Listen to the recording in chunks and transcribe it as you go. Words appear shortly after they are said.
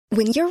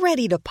When you're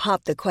ready to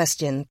pop the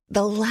question,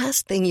 the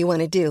last thing you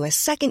want to do is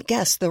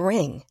second-guess the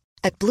ring.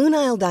 At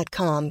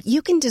BlueNile.com,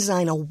 you can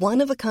design a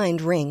one-of-a-kind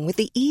ring with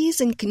the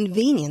ease and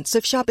convenience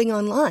of shopping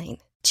online.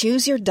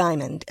 Choose your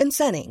diamond and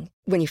setting.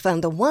 When you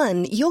find the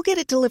one, you'll get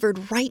it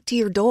delivered right to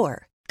your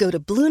door. Go to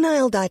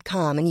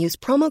BlueNile.com and use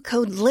promo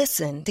code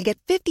LISTEN to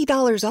get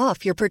 $50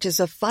 off your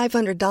purchase of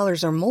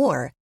 $500 or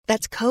more.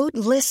 That's code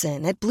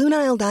LISTEN at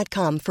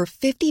BlueNile.com for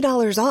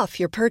 $50 off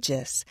your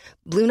purchase.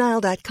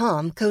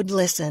 BlueNile.com, code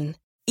LISTEN.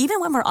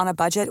 Even when we're on a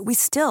budget, we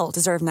still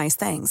deserve nice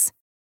things.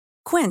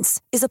 Quince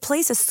is a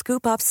place to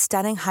scoop up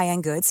stunning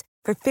high-end goods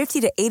for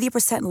 50 to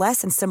 80%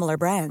 less than similar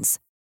brands.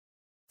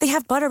 They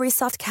have buttery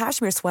soft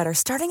cashmere sweaters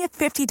starting at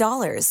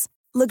 $50,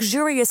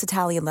 luxurious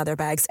Italian leather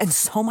bags, and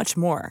so much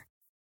more.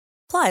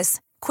 Plus,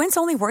 Quince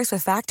only works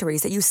with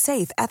factories that use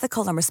safe,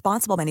 ethical, and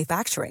responsible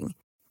manufacturing.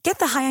 Get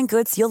the high-end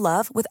goods you'll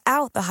love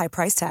without the high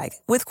price tag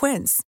with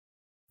Quince.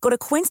 Go to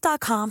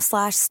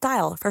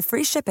quince.com/style for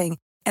free shipping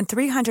and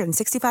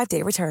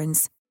 365-day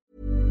returns.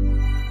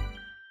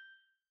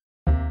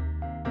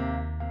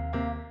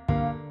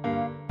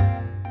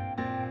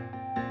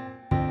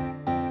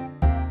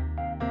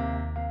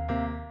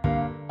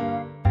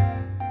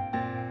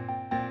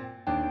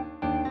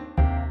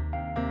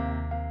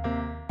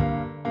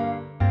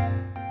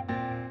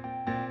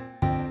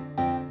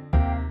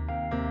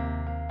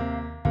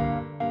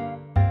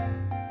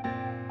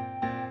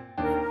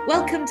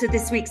 Welcome to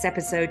this week's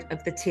episode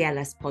of the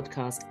TLS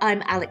podcast.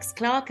 I'm Alex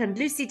Clark, and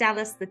Lucy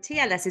Dallas, the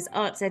TLS's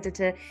arts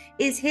editor,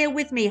 is here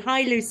with me.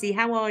 Hi, Lucy.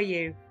 How are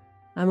you?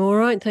 I'm all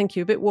right, thank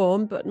you. A bit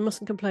warm, but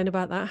mustn't complain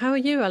about that. How are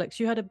you, Alex?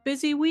 You had a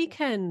busy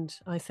weekend,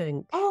 I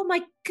think. Oh,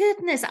 my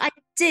goodness, I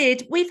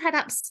did. We've had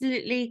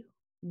absolutely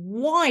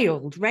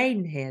wild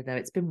rain here, though.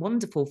 It's been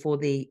wonderful for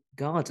the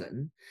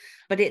garden,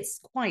 but it's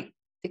quite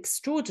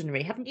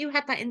extraordinary. Haven't you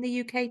had that in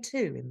the UK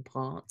too, in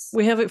parts?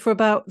 We have it for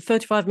about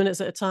 35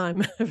 minutes at a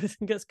time.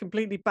 Everything gets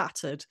completely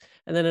battered,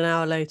 and then an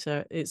hour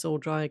later, it's all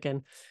dry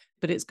again.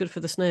 But it's good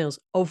for the snails,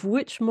 of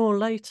which more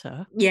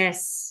later.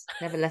 Yes,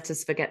 never let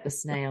us forget the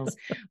snails.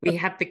 We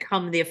have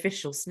become the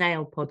official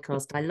snail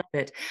podcast. I love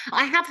it.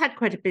 I have had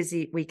quite a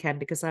busy weekend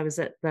because I was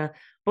at the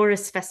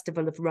Boris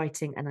Festival of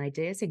Writing and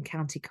Ideas in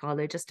County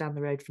Carlow, just down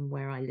the road from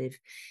where I live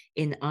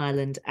in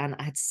Ireland. And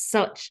I had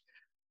such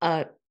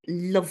a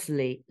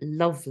lovely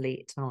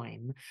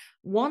time.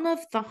 One of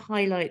the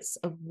highlights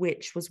of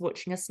which was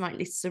watching a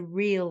slightly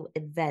surreal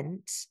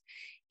event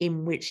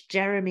in which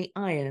Jeremy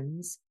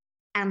Irons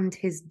and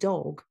his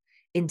dog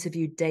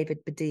interviewed David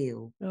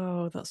Baddiel.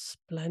 Oh, that's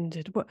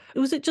splendid. What,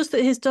 was it just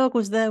that his dog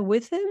was there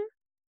with him?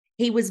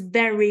 He was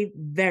very,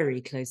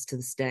 very close to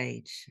the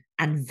stage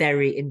and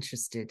very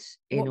interested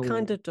in what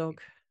kind of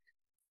dog?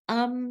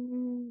 A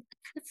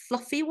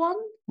fluffy one.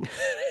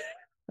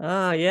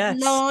 Ah, yes.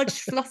 Large,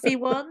 fluffy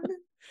one.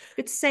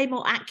 Could say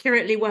more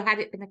accurately, well, had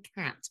it been a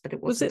cat, but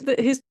it wasn't. Was it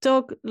that his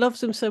dog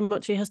loves him so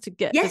much he has to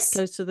get Yes, as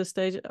close to the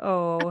stage?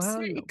 Oh,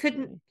 absolutely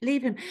couldn't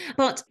leave him.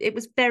 But it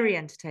was very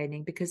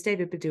entertaining because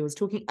David Baddiel was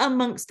talking,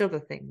 amongst other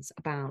things,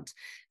 about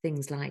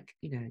things like,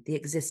 you know, the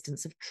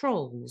existence of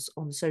trolls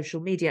on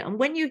social media. And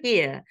when you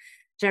hear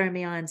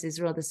Jeremy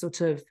Irons' rather sort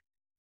of,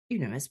 you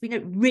know, as we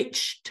know,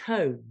 rich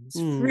tones,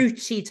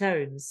 fruity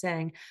tones,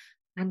 saying,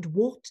 and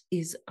what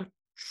is a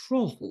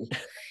troll?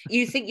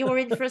 You think you're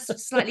in for a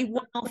slightly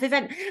one-off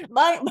event.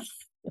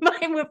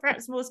 Mine were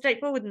perhaps more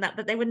straightforward than that,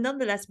 but they were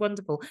nonetheless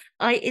wonderful.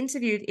 I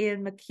interviewed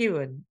Ian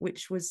McEwan,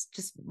 which was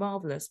just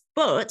marvellous.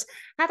 But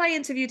had I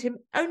interviewed him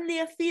only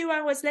a few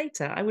hours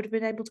later, I would have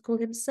been able to call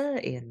him Sir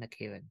Ian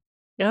McEwan.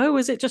 Oh,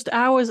 was it just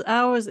hours?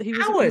 He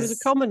was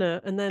a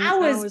commoner, and then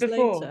hours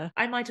before later,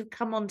 I might have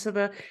come onto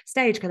the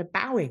stage kind of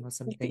bowing or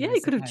something. Yeah, he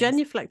could have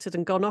genuflected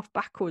and gone off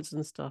backwards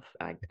and stuff.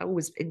 I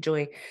always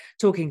enjoy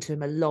talking to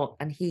him a lot,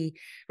 and he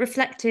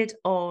reflected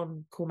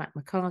on Cormac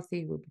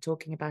McCarthy, we'll be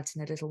talking about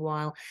in a little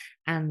while,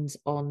 and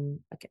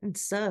on, again,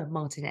 Sir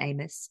Martin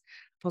Amis,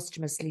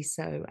 posthumously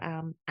so.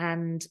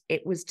 And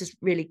it was just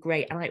really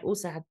great. And I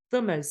also had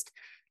the most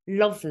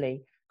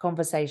lovely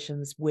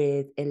conversations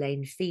with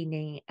Elaine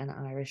Feeney, an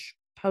Irish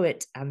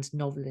poet and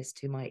novelist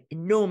whom I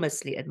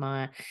enormously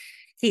admire,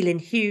 Keelan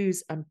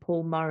Hughes and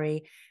Paul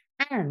Murray,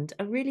 and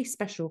a really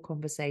special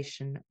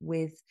conversation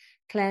with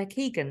Claire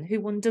Keegan, who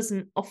one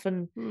doesn't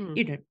often,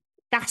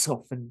 that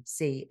often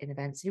see in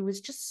events, who was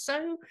just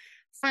so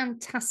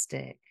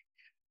fantastic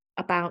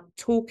about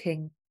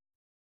talking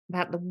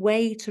about the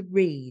way to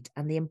read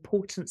and the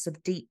importance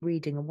of deep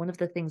reading. And one of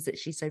the things that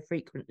she so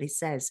frequently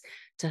says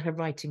to her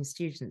writing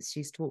students,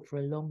 she's taught for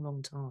a long,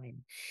 long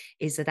time,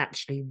 is that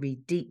actually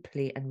read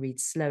deeply and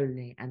read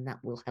slowly, and that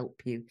will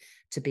help you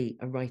to be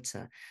a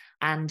writer.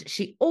 And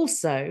she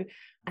also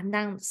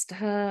announced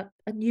a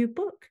new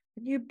book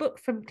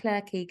from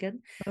Claire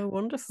Keegan. Oh,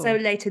 wonderful. So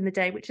late in the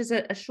day, which is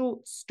a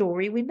short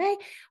story. We may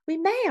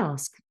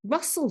ask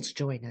Russell to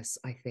join us,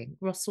 I think.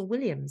 Russell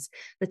Williams,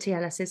 the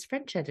TLS's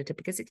French editor,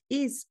 because it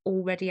is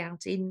already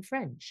out in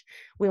French.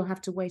 We'll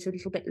have to wait a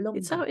little bit longer.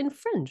 It's out in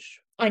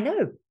French? I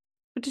know.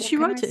 But did she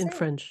write it in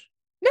French?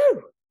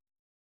 No.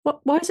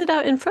 Why is it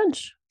out in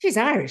French? She's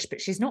Irish,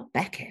 but she's not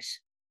Beckett.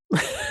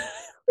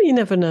 You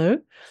never know.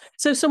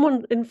 So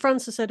someone in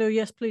France has said, oh,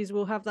 yes, please,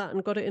 we'll have that,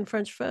 and got it in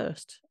French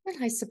first. Well,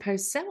 I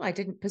suppose so. I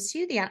didn't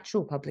pursue the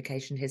actual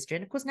publication history.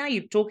 And of course, now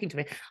you're talking to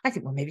me, I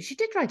think, well, maybe she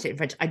did write it in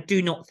French. I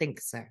do not think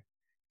so.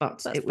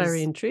 But That's it was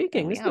very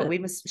intriguing, isn't it? We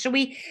must. Shall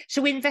we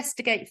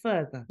investigate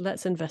further?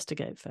 Let's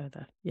investigate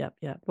further. Yep.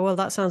 Well,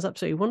 that sounds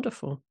absolutely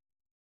wonderful.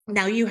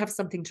 Now you have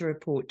something to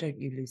report, don't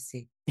you,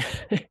 Lucy?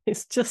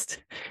 It's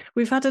just,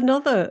 we've had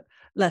another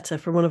letter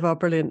from one of our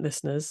brilliant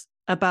listeners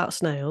about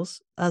snails,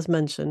 as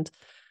mentioned,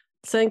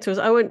 saying to us,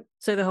 I won't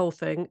say the whole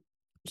thing.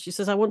 She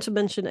says, I want to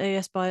mention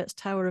A.S. Byatt's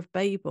Tower of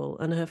Babel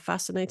and her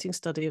fascinating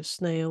study of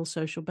snail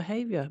social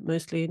behaviour,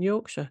 mostly in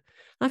Yorkshire.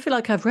 I feel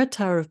like I've read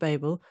Tower of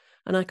Babel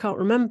and I can't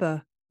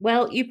remember.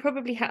 Well, you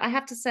probably have. I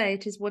have to say,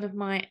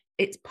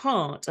 it's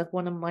part of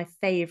one of my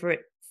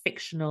favourite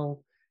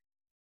fictional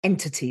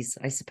entities,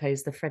 I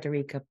suppose, the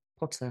Frederica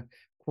Potter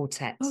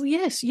Quartet. Oh,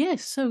 yes.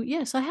 So,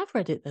 yes, I have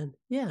read it then.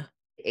 Yeah.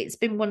 It's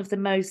been one of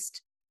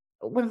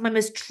my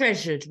most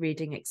treasured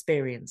reading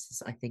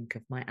experiences, I think,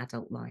 of my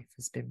adult life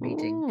has been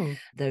reading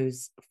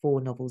those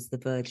 4 novels, The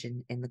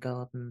Virgin in the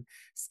Garden,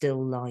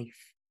 Still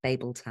Life,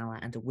 Babel Tower,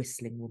 and A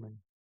Whistling Woman.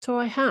 So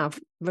I have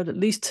read at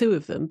least 2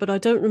 of them, but I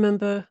don't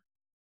remember.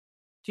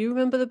 Do you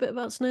remember the bit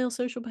about snail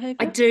social behaviour?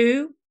 I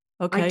do.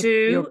 Okay, I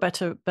do. You're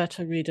a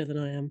better reader than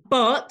I am.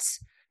 But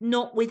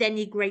not with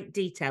any great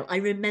detail. I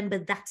remember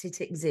that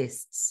it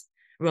exists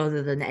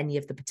rather than any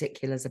of the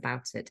particulars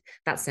about it.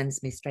 That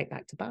sends me straight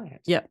back to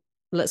Byatt. Yep.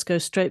 Let's go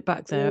straight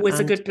back there. Always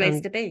a good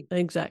place to be.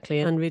 Exactly.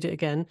 And read it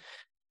again.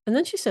 And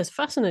then she says,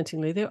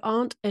 fascinatingly, there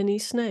aren't any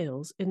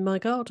snails in my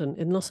garden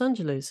in Los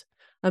Angeles.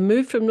 I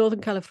moved from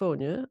Northern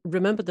California,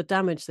 remember the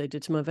damage they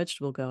did to my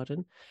vegetable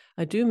garden.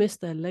 I do miss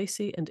their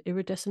lacy and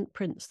iridescent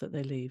prints that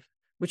they leave,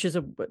 which is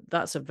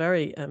it's a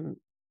very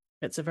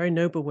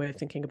noble way of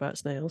thinking about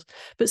snails.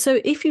 But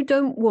so if you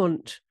don't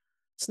want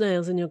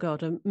snails in your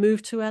garden,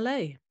 move to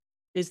LA,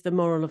 is the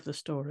moral of the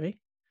story.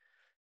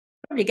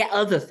 Probably get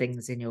other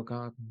things in your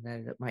garden,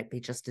 though, that might be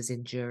just as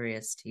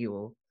injurious to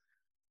your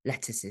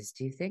lettuces,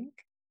 do you think?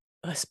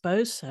 I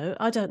suppose so.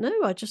 I don't know.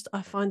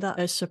 I find that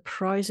a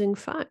surprising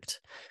fact.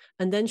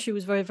 And then she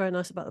was very, very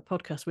nice about the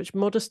podcast, which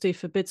modesty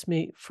forbids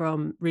me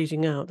from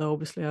reading out, though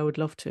obviously I would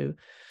love to.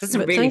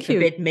 Doesn't really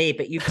forbid me,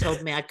 but you've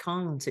told me I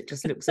can't. It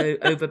just looks so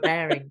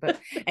overbearing. But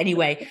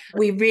anyway,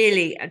 we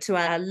really, to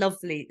our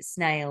lovely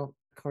snail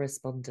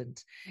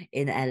correspondent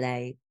in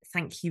LA,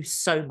 thank you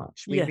so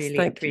much. We really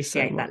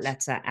appreciate that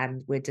letter,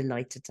 and we're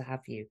delighted to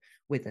have you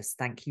with us.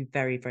 Thank you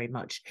very, very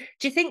much.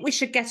 Do you think we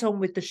should get on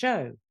with the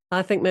show?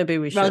 I think maybe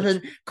we should. Rather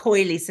than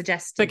coyly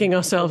suggesting. Picking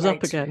ourselves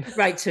up again.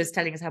 Right to us,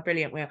 telling us how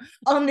brilliant we are.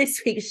 On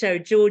this week's show,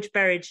 George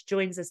Berridge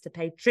joins us to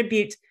pay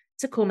tribute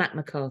to Cormac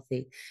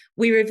McCarthy.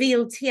 We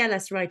reveal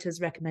TLS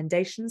writers'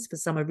 recommendations for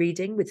summer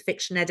reading with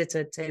fiction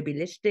editor Toby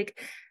Lishtig,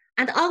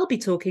 and I'll be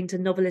talking to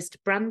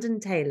novelist Brandon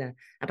Taylor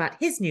about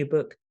his new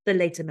book, The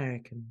Late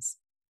Americans.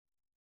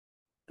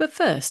 But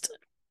first,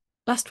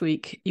 last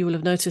week, you will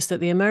have noticed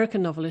that the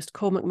American novelist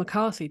Cormac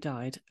McCarthy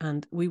died,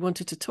 and we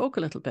wanted to talk a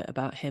little bit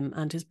about him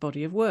and his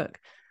body of work.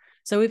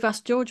 So we've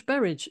asked George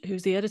Berridge,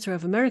 who's the editor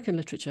of American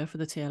literature for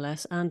the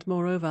TLS, and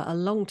moreover, a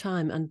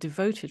long-time and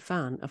devoted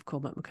fan of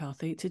Cormac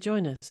McCarthy, to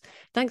join us.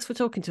 Thanks for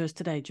talking to us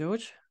today,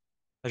 George.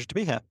 Pleasure to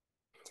be here.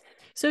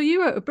 So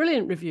you wrote a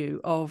brilliant review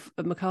of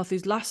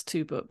McCarthy's last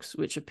 2 books,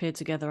 which appeared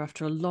together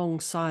after a long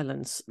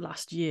silence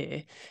last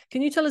year.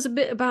 Can you tell us a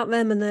bit about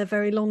them and their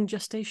very long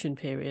gestation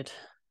period?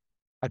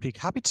 I'd be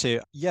happy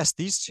to. Yes,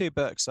 these 2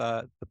 books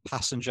are The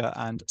Passenger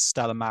and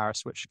Stella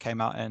Maris, which came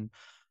out in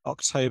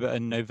October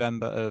and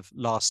November of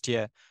last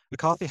year.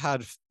 McCarthy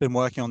had been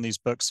working on these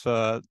books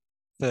for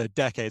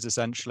decades,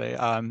 essentially.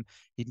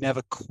 He'd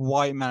never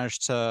quite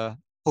managed to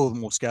pull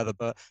them all together,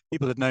 but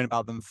people had known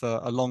about them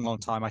for a long, long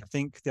time. I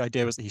think the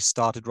idea was that he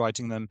started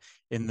writing them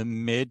in the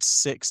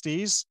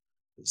mid-60s.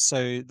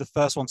 So the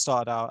first one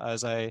started out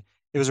it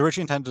was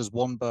originally intended as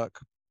 1 book,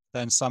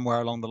 then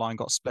somewhere along the line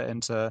got split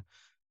into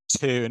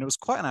 2, and it was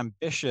quite an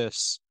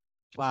ambitious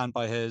plan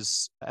by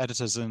his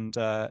editors and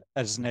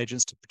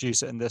agents to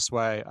produce it in this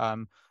way.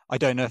 I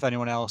don't know if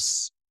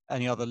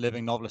any other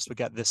living novelist would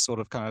get this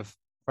sort of kind of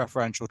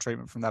preferential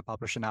treatment from their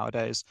publisher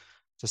nowadays,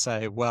 to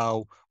say,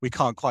 well, we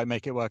can't quite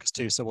make it work as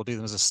 2, so we'll do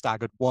them as a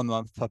staggered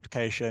 1-month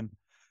publication.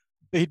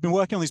 But he'd been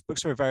working on these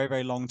books for a very,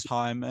 very long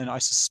time, and I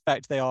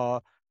suspect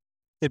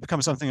they've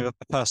become something of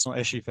a personal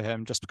issue for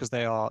him, just because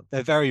they're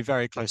very,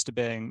 very close to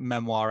being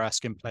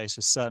memoir-esque in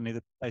places, certainly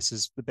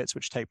the bits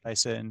which take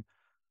place in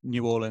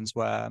New Orleans,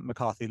 where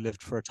McCarthy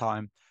lived for a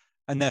time.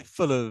 And they're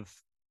full of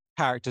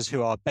characters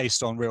who are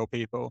based on real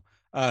people.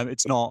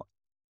 It's not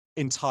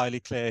entirely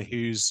clear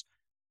who's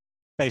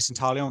based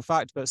entirely on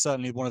fact, but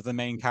certainly one of the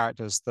main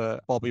characters,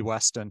 Bobby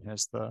Weston,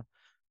 is the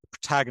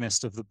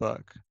protagonist of the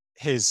book.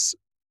 His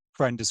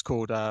friend is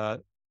called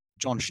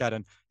John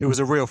Shedden, who was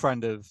a real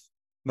friend of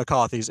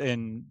McCarthy's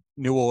in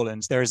New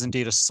Orleans. There is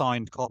indeed a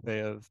signed copy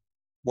of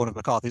one of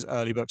McCarthy's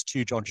early books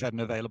to John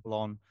Shedden available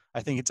on,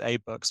 I think it's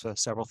AbeBooks, for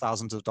several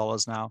thousands of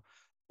dollars now.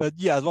 But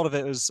yeah, a lot of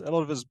it was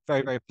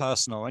very, very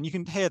personal, and you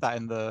can hear that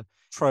in the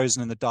prose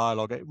and in the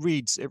dialogue. It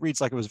reads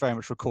like it was very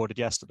much recorded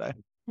yesterday.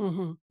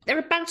 Mm-hmm. They're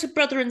about a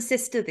brother and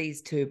sister,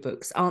 these two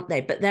books, aren't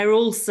they? But they're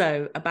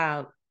also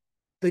about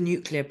the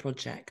nuclear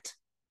project.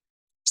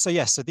 So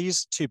yes, so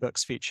these two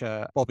books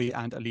feature Bobby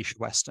and Alicia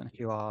Weston,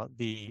 who are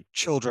the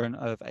children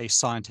of a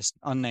scientist,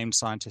 unnamed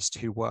scientist,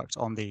 who worked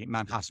on the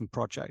Manhattan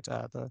Project,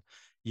 the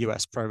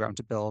US program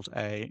to build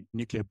a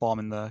nuclear bomb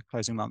in the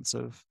closing months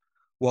of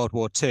World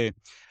War II.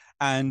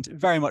 And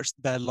very much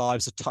their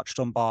lives are touched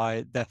on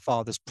by their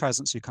father's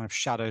presence, who kind of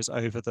shadows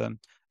over them.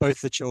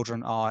 Both the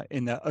children are,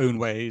 in their own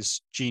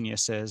ways,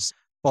 geniuses.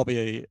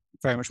 Bobby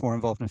very much more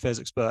involved in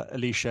physics, but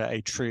Alicia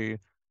a true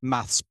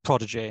maths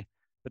prodigy,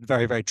 but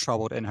very, very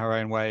troubled in her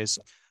own ways.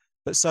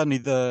 But certainly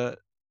the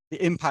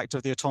impact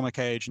of the atomic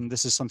age, and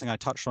this is something I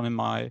touched on in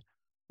my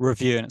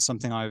review, and it's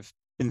something I've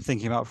been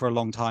thinking about for a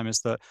long time,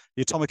 is that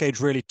the atomic age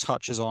really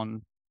touches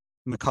on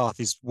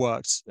McCarthy's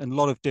works in a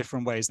lot of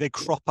different ways. They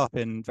crop up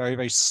in very,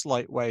 very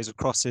slight ways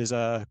across his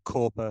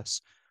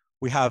corpus.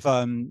 We have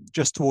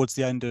just towards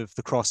the end of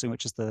The Crossing,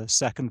 which is the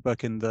second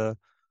book in the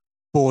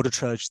Border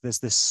trilogy, there's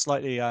this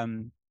slightly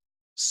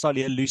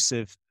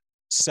elusive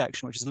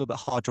section, which is a little bit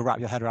hard to wrap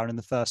your head around in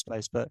the first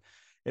place, but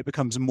it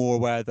becomes more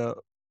aware that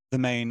the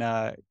main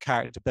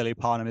character, Billy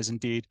Parnham, is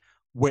indeed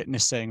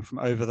witnessing from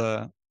over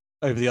the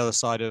other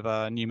side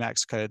of New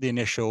Mexico the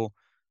initial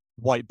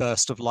white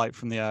burst of light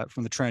from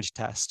the Trinity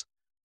test.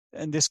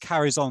 And this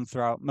carries on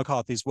throughout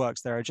McCarthy's works.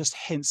 There are just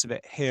hints of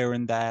it here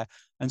and there,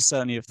 and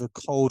certainly of the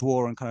Cold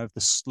War and kind of the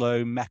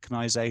slow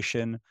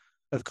mechanization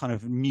of kind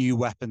of new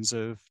weapons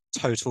of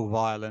total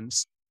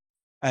violence.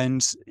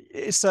 And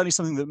it's certainly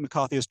something that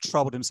McCarthy has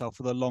troubled himself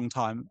for a long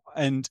time.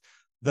 And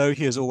though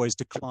he has always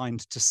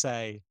declined to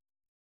say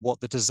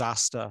what the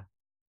disaster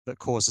that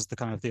causes the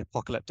kind of the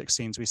apocalyptic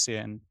scenes we see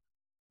in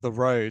The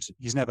Road,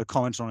 he's never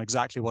commented on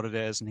exactly what it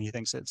is. And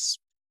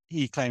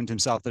he claimed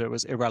himself that it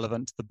was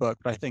irrelevant to the book.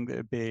 But I think that it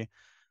would be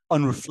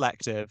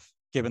unreflective,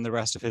 given the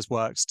rest of his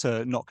works,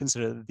 to not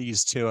consider that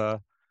these two are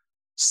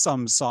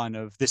some sign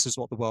of this is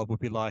what the world would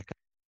be like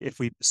if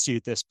we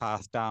pursued this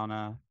path down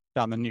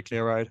the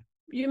nuclear road.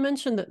 You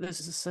mentioned that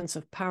there's a sense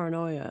of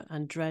paranoia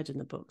and dread in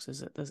the books.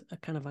 There's a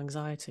kind of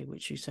anxiety,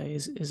 which you say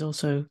is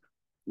also,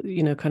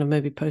 kind of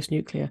maybe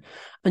post-nuclear.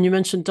 And you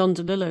mentioned Don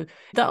DeLillo.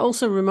 That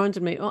also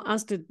reminded me,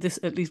 as did this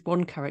at least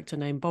one character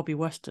named Bobby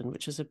Weston,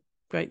 which is a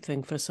great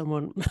thing for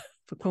someone,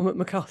 for Cormac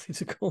McCarthy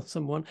to call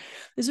someone.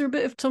 Is there a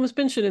bit of Thomas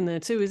Pynchon in there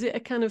too?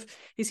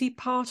 Is he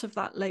part of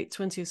that late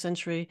 20th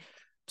century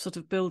sort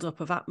of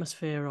build-up of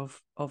atmosphere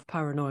of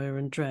paranoia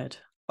and dread?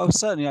 Oh,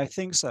 certainly, I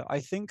think so. I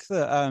think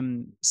that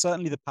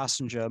certainly The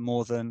Passenger,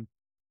 more than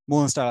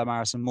Stella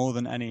Maris and more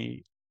than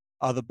any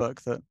other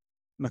book that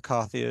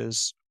McCarthy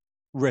has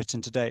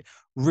written to date,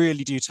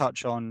 really do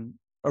touch on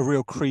a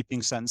real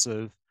creeping sense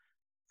of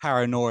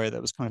paranoia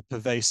that was kind of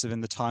pervasive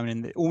in the time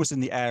and almost in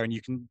the air, and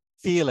you can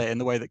feel it in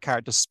the way that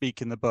characters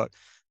speak in the book,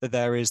 that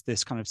there is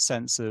this kind of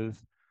sense of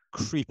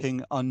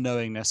creeping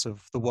unknowingness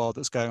of the world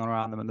that's going on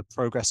around them and the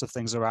progress of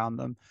things around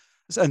them.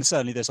 And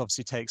certainly this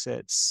obviously takes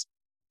its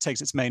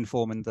main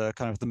form in the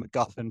kind of the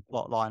MacGuffin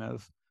plotline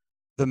of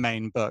the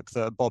main book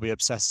that Bobby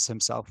obsesses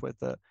himself with,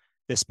 that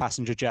this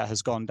passenger jet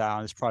has gone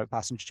down, this private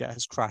passenger jet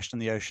has crashed in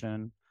the ocean,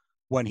 and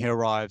when he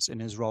arrives in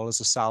his role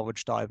as a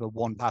salvage diver,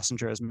 one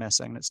passenger is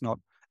missing.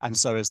 And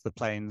so is the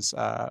plane's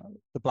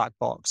the black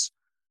box.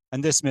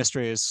 And this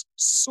mystery is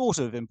sort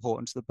of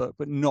important to the book,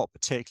 but not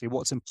particularly.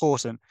 What's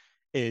important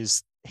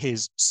is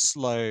his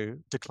slow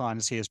decline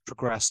as he has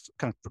progressed,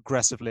 kind of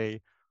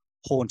progressively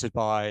haunted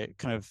by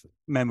kind of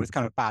men with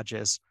kind of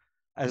badges,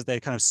 as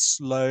they kind of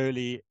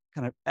slowly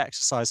kind of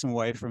exercise him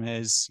away from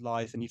his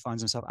life, and he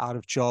finds himself out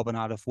of job and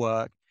out of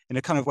work in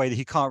a kind of way that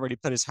he can't really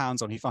put his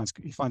hands on. He finds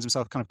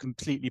himself kind of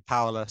completely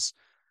powerless,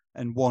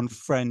 and one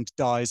friend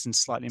dies in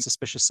slightly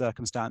suspicious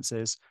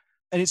circumstances.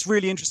 And it's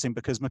really interesting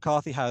because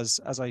McCarthy has,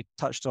 as I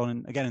touched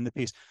on again in the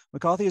piece,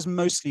 McCarthy is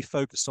mostly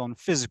focused on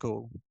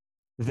physical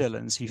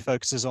villains. He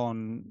focuses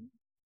on,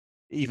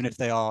 even if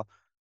they are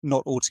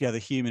not altogether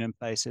human in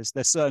places,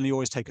 they certainly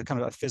always take a kind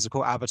of a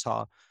physical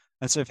avatar.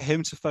 And so for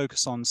him to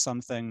focus on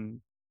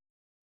something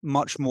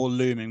much more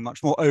looming,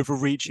 much more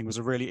overreaching, was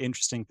a really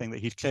interesting thing that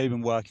he'd clearly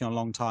been working on a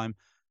long time.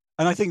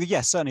 And I think that,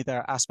 yes, certainly there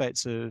are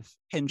aspects of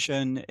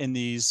Pynchon in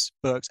these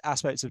books,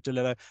 aspects of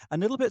DeLillo, and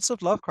little bits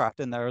of Lovecraft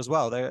in there as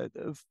well.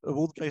 Of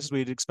all the places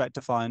we'd expect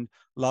to find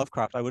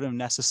Lovecraft, I wouldn't have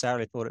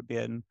necessarily thought it'd be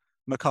in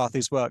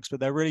McCarthy's works, but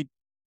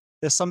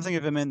there's something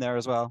of him in there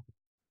as well.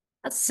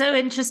 That's so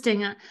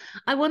interesting.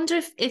 I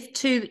wonder if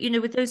too,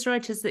 with those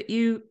writers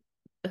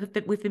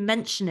that we've been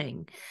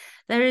mentioning,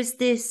 there is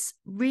this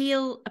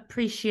real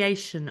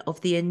appreciation of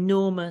the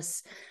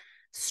enormous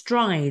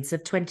strides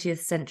of 20th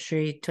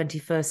century,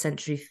 21st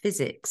century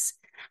physics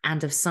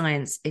and of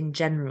science in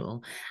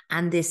general.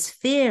 And this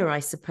fear, I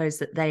suppose,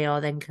 that they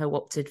are then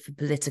co-opted for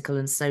political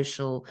and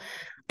social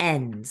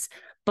ends.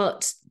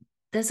 But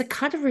there's a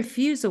kind of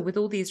refusal with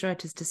all these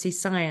writers to see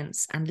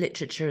science and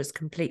literature as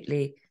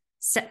completely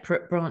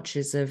separate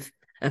branches of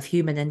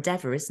human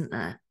endeavor, isn't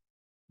there?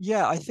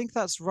 Yeah, I think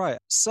that's right.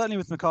 Certainly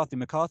with McCarthy,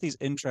 McCarthy's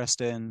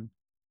interest in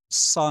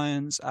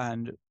science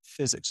and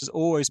physics has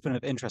always been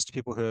of interest to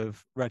people who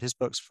have read his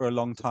books for a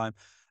long time.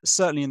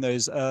 Certainly in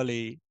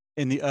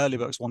the early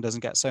books, one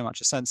doesn't get so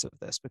much a sense of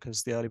this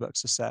because the early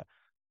books are set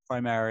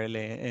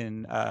primarily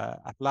in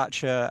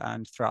Appalachia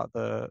and throughout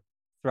the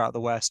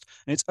West.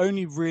 And it's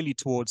only really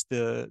towards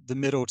the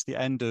middle to the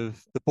end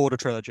of the Border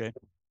trilogy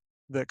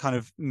that kind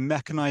of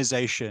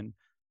mechanization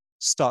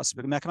starts.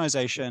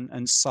 Mechanization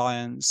and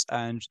science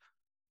and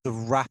the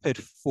rapid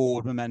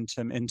forward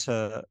momentum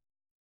into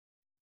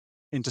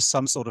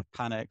some sort of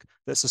panic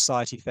that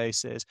society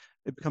faces,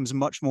 it becomes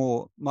much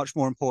more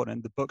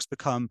important. The books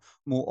become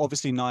more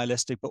obviously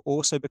nihilistic, but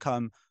also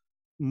become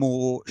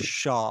more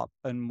sharp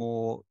and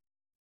more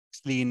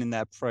clean in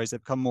their prose. They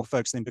become more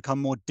focused and become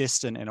more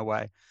distant in a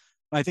way.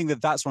 And I think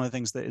that that's one of the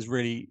things that is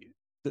really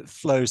that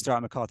flows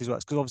throughout McCarthy's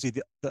works, because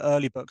obviously the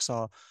early books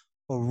are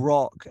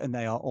baroque and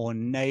they are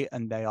ornate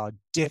and they are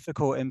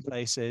difficult in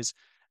places.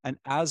 And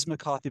as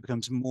McCarthy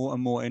becomes more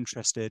and more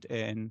interested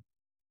in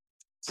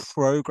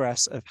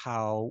progress of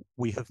how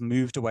we have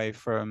moved away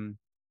from,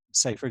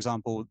 say, for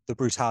example, the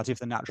brutality of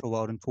the natural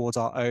world and towards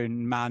our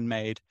own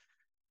man-made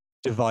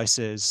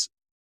devices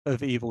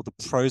of evil,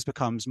 the prose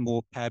becomes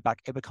more pared back,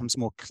 it becomes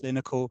more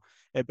clinical,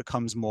 it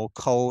becomes more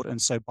cold.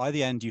 And so by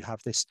the end, you have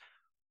this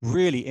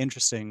really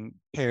interesting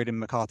period in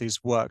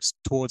McCarthy's works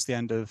towards the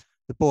end of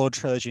the Border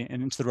trilogy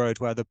and into the Road,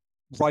 where the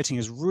writing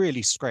is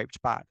really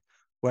scraped back,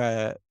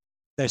 where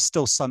there's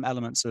still some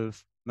elements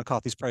of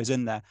McCarthy's prose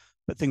in there,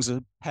 but things are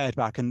pared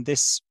back. And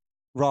this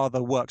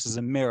rather works as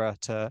a mirror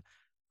to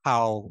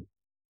how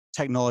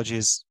technology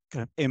has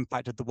kind of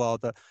impacted the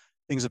world, that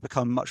things have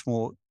become much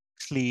more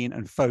clean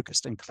and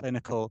focused and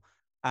clinical.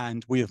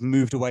 And we have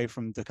moved away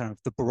from the kind of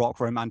the Baroque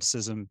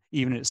romanticism,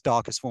 even in its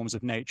darkest forms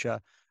of nature.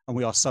 And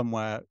we are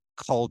somewhere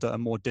colder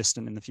and more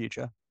distant in the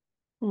future.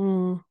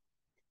 Mm.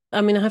 I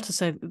mean, I have to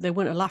say they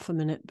went a laugh a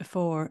minute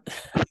before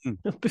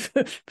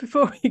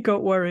before he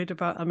got worried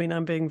about. I mean,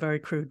 I'm being very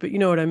crude, but you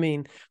know what I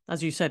mean.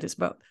 As you said, it's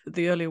about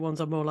the earlier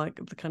ones are more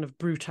like the kind of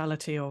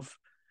brutality of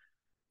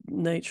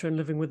nature and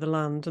living with the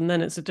land, and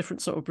then it's a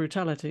different sort of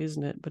brutality,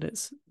 isn't it? But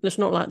it's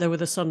not like they were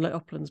the sunlit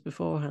uplands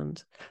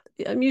beforehand.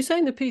 You say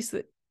in the piece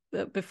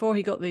that before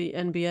he got the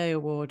NBA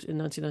award in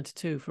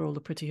 1992 for All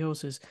the Pretty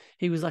Horses,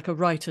 he was like a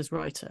writer's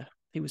writer.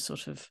 He was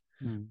sort of,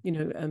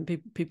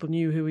 and people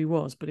knew who he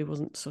was, but he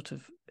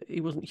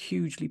wasn't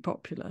hugely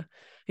popular.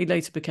 He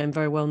later became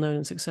very well known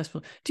and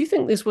successful. Do you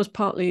think this was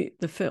partly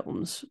the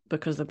films,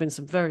 because there've been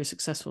some very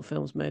successful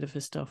films made of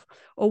his stuff,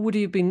 or would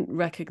he have been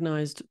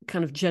recognized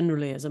kind of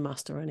generally as a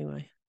master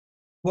anyway?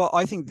 Well,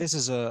 I think this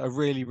is a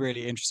really,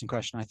 really interesting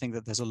question. I think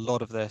that there's a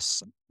lot of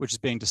this which is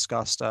being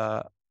discussed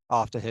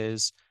after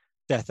his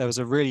death. There was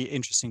a really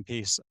interesting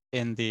piece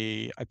in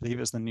I believe it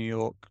was the New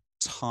York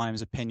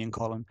Times opinion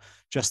column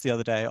just the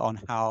other day on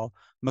how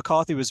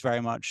McCarthy was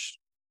very much,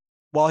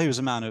 while he was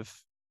a man of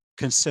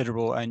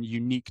considerable and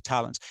unique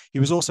talents, he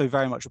was also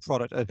very much a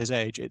product of his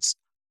age. It's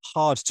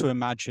hard to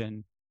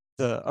imagine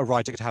that a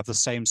writer could have the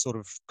same sort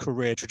of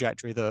career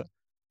trajectory that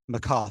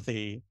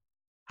McCarthy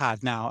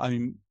had now. I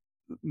mean,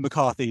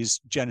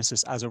 McCarthy's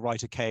genesis as a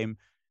writer came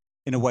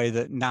in a way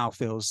that now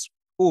feels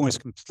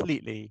almost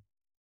completely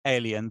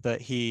alien,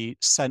 that he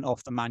sent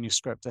off the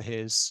manuscript to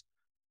his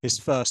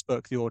first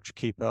book, The Orchard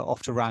Keeper,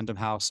 off to Random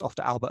House, off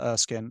to Albert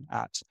Erskine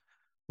at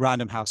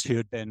Random House, who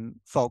had been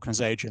Faulkner's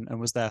agent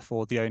and was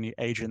therefore the only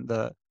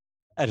editor,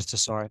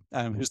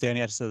 who's the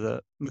only editor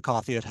that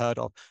McCarthy had heard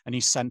of. And he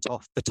sent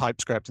off the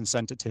typescript and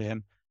sent it to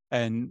him.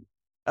 And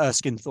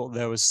Erskine thought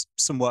there was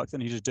some work that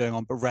needed doing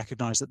on, but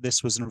recognized that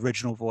this was an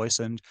original voice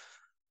and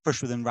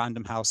pushed within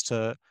Random House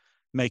to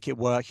make it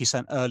work. He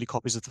sent early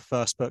copies of the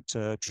first book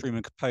to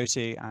Truman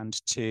Capote and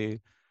to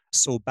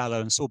Saul Bellow.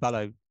 And Saul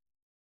Bellow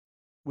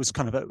was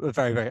kind of a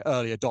very, very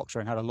early adopter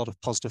and had a lot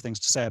of positive things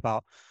to say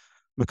about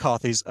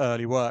McCarthy's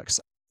early works.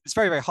 It's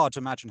very, very hard to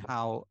imagine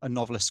how a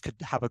novelist could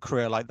have a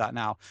career like that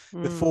now.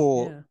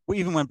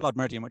 Even when Blood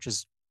Meridian, which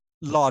is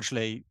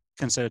largely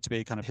considered to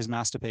be kind of his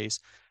masterpiece,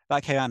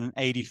 that came out in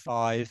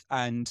 1985.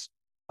 And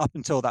up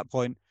until that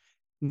point,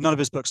 none of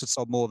his books had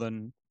sold more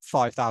than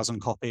 5,000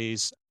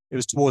 copies. It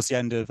was towards the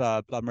end of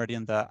Blood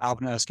Meridian that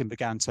Albert Erskine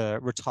began to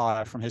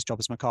retire from his job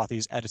as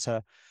McCarthy's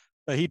editor.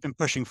 But he'd been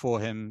pushing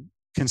for him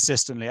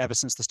consistently ever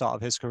since the start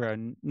of his career,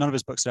 and none of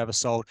his books had ever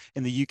sold.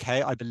 In the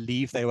UK, I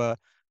believe they were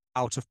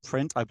out of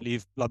print. I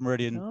believe Blood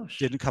Meridian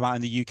didn't come out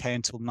in the UK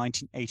until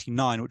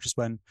 1989, which is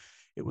when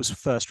it was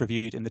first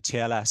reviewed in the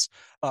TLS.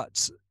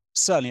 But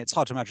certainly it's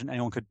hard to imagine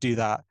anyone could do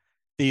that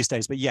these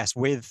days. But yes,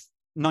 with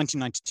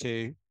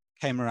 1992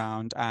 came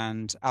around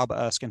and Albert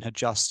Erskine had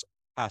just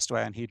passed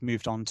away and he'd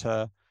moved on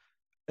to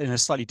in a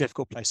slightly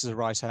difficult place as a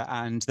writer.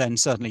 And then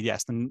certainly,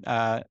 yes, then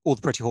All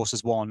the Pretty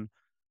Horses won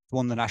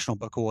the National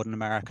Book Award in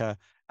America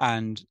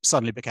and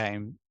suddenly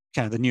became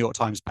kind of the New York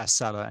Times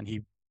bestseller, and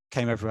he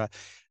came everywhere.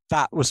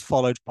 That was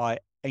followed by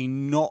a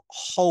not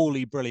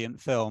wholly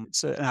brilliant film.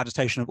 It's an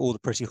adaptation of All the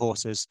Pretty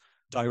Horses,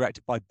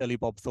 directed by Billy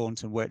Bob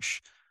Thornton,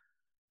 which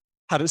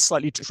had a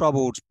slightly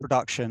troubled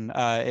production.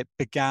 It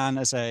began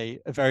as a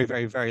very,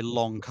 very, very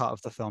long cut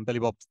of the film. Billy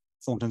Bob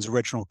Thornton's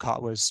original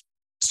cut was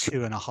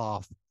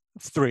 2.5,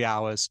 3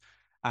 hours.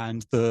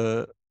 And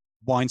the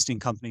Weinstein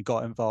Company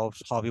got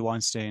involved. Harvey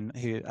Weinstein,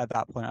 who at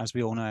that point, as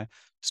we all know,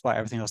 despite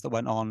everything else that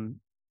went on,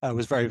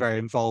 was very, very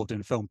involved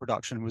in film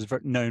production, was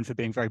known for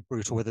being very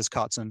brutal with his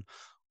cuts. And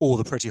All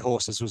the Pretty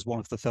Horses was one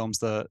of the films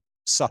that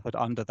suffered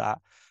under that.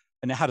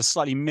 And it had a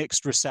slightly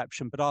mixed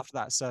reception. But after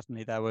that,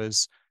 certainly there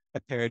was a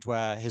period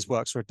where his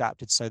works were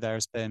adapted. So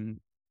there's been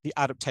the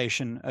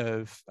adaptation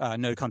of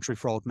No Country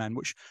for Old Men,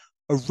 which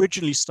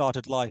originally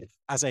started life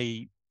as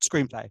a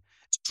screenplay.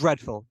 It's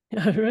dreadful.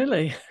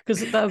 Really?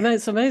 Because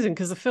it's amazing,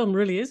 because the film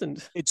really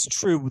isn't. It's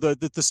true.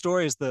 The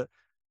story is that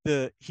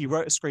he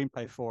wrote a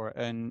screenplay for it,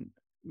 and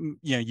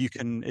you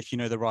can, if you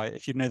know the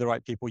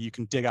right people, you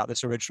can dig out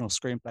this original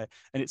screenplay,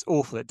 and it's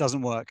awful. It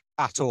doesn't work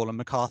at all. And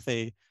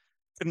McCarthy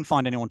couldn't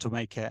find anyone to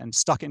make it and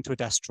stuck it into a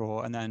desk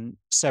drawer. And then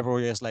several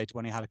years later,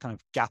 when he had a kind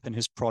of gap in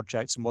his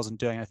projects and wasn't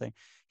doing anything,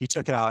 he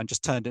took it out and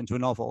just turned it into a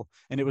novel.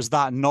 And it was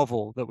that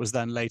novel that was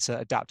then later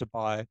adapted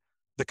by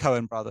the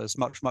Coen brothers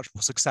much, much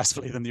more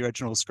successfully than the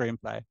original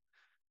screenplay.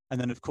 And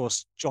then, of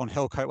course, John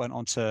Hillcoat went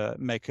on to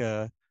make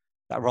that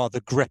rather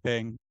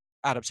gripping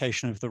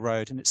adaptation of The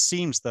Road. And it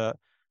seems that,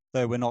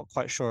 though we're not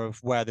quite sure of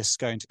where this is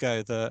going to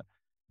go, that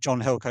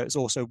John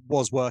Hillcoat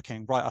was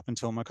working right up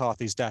until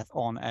McCarthy's death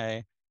on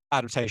a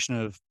adaptation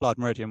of Blood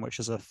Meridian, which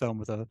is a film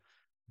with a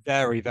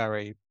very,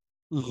 very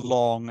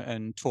long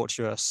and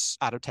tortuous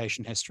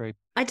adaptation history.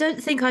 I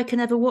don't think I can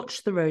ever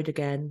watch The Road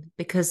again,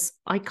 because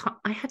I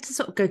had to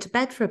sort of go to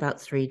bed for about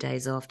 3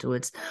 days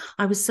afterwards.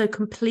 I was so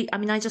complete. I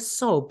mean, I just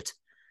sobbed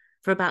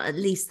for about at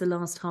least the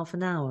last half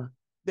an hour.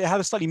 It had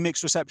a slightly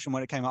mixed reception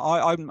when it came out.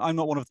 I'm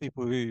not one of the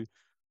people who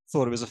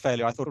thought it was a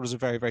failure. I thought it was a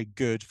very, very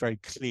good, very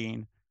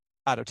clean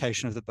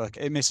adaptation of the book.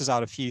 It misses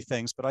out a few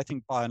things, but I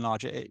think by and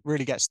large, it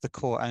really gets to the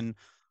core. And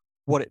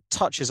what it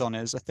touches on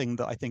is a thing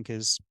that I think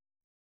is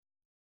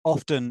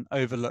often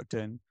overlooked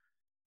in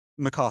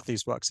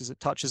McCarthy's works, is it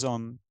touches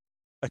on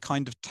a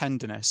kind of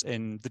tenderness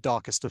in the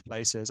darkest of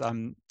places.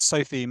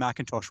 Sophie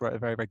McIntosh wrote a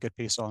very, very good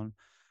piece on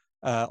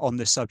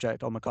this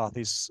subject, on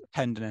McCarthy's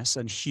tenderness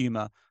and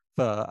humor,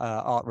 for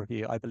Art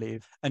Review, I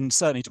believe. And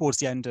certainly towards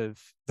the end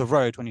of The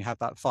Road, when you have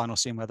that final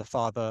scene where the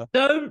father...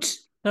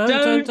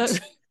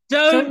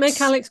 Don't make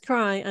Alex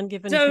cry and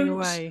give anything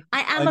away.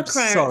 I'm a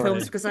crier at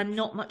films because I'm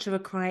not much of a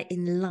crier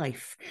in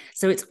life.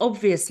 So it's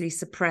obviously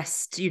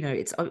suppressed,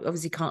 it's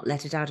obviously can't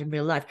let it out in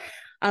real life.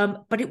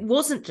 But it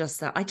wasn't just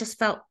that. I just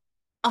felt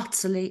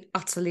utterly,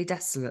 utterly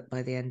desolate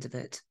by the end of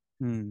it.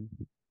 Hmm.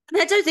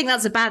 And I don't think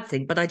that's a bad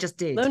thing, but I just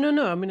did.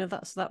 No. I mean,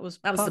 that was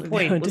the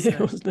point,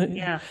 wasn't it?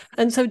 Yeah.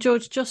 And so,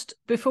 George, just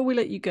before we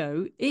let you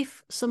go,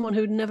 if someone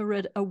who'd never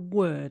read a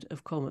word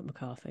of Cormac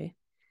McCarthy,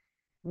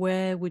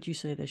 where would you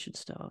say they should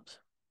start?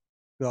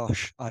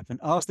 Gosh, I've been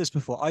asked this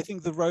before. I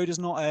think The Road is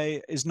not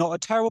a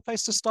terrible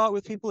place to start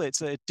with people.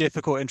 It's a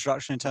difficult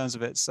introduction in terms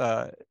of its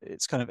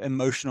kind of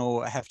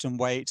emotional heft and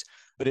weight,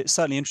 but it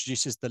certainly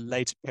introduces the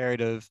later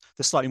period of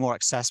the slightly more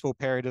accessible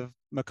period of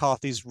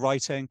McCarthy's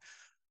writing.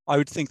 I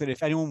would think that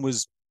if anyone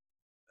was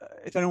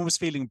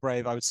feeling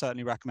brave, I would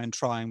certainly recommend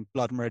trying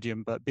Blood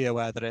Meridian, but be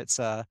aware that it's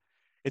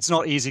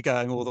not easy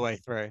going all the way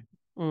through.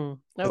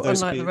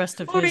 Unlike the rest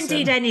of or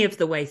indeed any of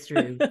the way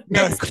through.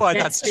 No, quite,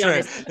 that's true.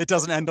 Honest. It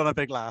doesn't end on a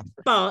big laugh.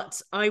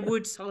 But I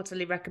would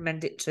heartily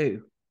recommend it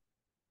too.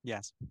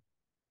 Yes.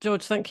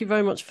 George, thank you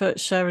very much for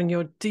sharing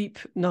your deep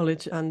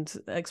knowledge and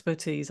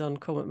expertise on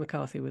Cormac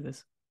McCarthy with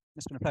us.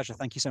 It's been a pleasure.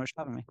 Thank you so much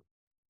for having me.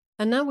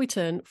 And now we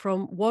turn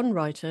from one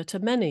writer to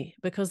many,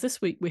 because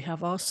this week we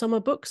have our Summer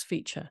Books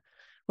feature,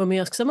 when we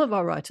ask some of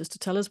our writers to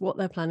tell us what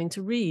they're planning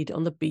to read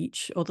on the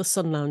beach or the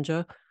sun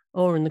lounger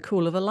or in the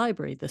cool of a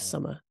library this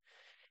summer.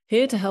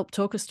 Here to help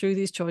talk us through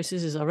these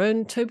choices is our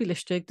own Toby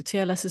Lishtig, the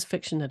TLS's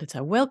fiction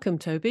editor. Welcome,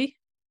 Toby.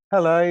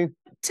 Hello.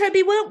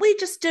 Toby, weren't we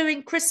just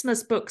doing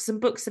Christmas books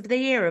and books of the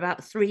year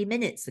about 3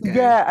 minutes ago?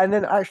 Yeah, and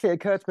then actually it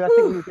occurred to me, I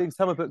think we were doing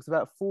summer books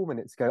about 4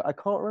 minutes ago. I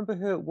can't remember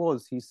who it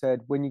was who said,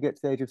 when you get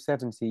to the age of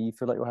 70, you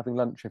feel like you're having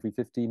lunch every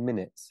 15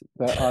 minutes.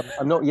 But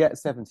I'm not yet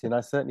 70, and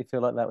I certainly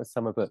feel like that with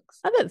summer books.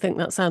 I don't think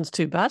that sounds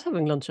too bad,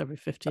 having lunch every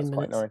 15 That's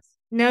minutes. Quite nice.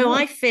 No,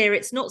 I fear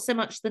it's not so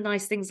much the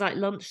nice things like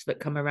lunch that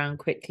come around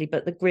quickly,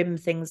 but the grim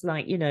things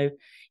like,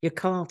 your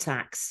car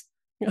tax.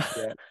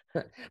 Yeah.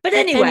 But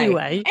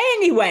anyway,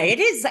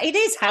 it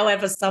is,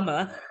 however,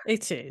 summer.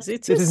 It is.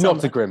 This is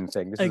not a grim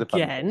thing. This is a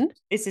fun thing.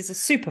 This is a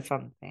super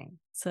fun thing.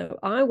 So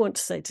I want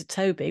to say to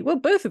Toby, well,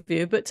 both of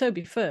you, but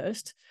Toby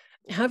first,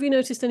 have you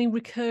noticed any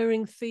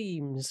recurring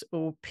themes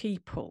or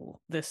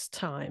people this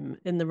time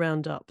in the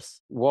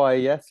roundups? Why,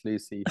 yes,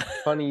 Lucy.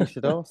 Funny you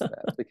should ask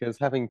that, because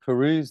having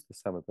perused the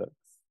summer books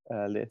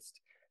list,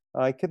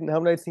 I couldn't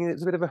help noticing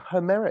it's a bit of a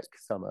Homeric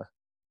summer.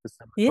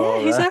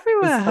 Yeah, he's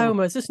everywhere,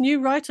 Homer. There's this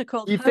new writer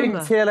called You'd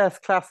Homer. think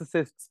TLS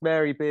classicists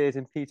Mary Beard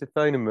and Peter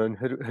Foneman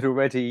had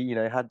already,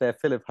 had their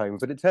fill of Homer,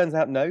 but it turns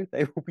out no,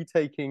 they will be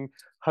taking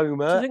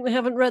Homer. Do you think they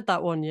haven't read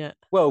that one yet?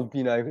 Well,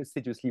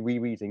 assiduously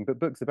rereading, but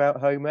books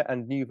about Homer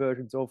and new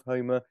versions of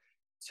Homer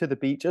to the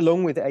beach,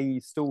 along with A.E.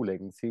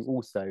 Stallings, who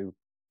also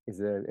is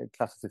a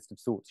classicist of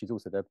sorts. She's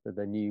also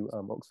the new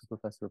Oxford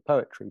Professor of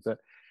Poetry, but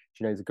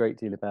she knows a great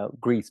deal about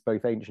Greece,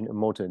 both ancient and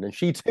modern, and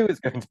she too is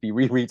going to be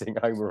rereading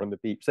Homer on the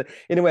beach. So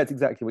in a way, it's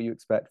exactly what you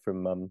expect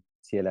from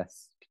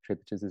TLS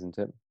contributors, isn't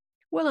it?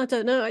 Well, I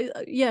don't know.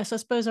 Yes, I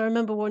suppose I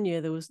remember one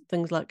year there was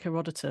things like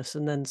Herodotus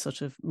and then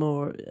sort of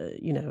more,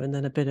 and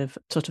then a bit of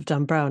sort of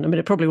Dan Brown. I mean,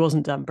 it probably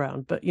wasn't Dan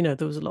Brown, but,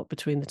 there was a lot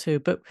between the two.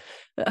 But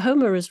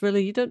Homer is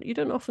really, you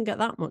don't often get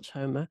that much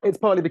Homer. It's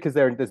partly because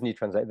there's new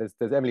translation.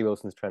 There's Emily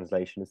Wilson's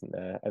translation, isn't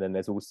there? And then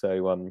there's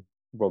also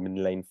Robin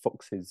Lane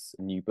Fox's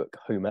new book,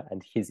 Homer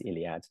and His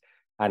Iliad.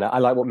 And I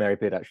like what Mary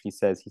Beard actually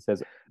says. He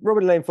says,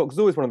 Robin Lane Fox is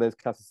always one of those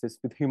classicists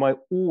with whom I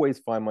always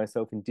find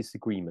myself in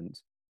disagreement.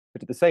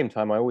 But at the same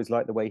time, I always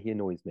like the way he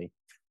annoys me.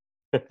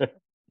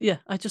 Yeah,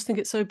 I just think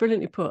it's so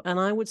brilliantly put. And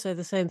I would say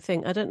the same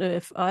thing. I don't know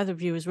if either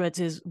of you has read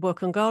his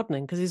work on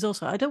gardening, because he's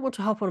also, I don't want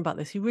to hop on about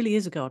this, he really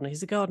is a gardener.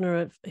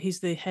 He's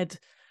the head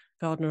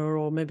gardener,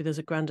 or maybe there's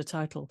a grander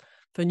title,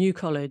 for New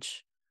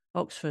College,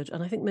 Oxford,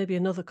 and I think maybe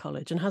another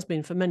college, and has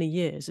been for many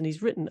years. And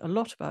he's written a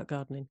lot about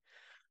gardening.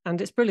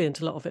 And it's brilliant,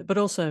 a lot of it. But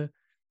also,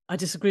 I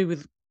disagree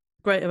with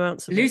great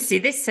amounts of Lucy,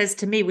 this says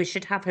to me we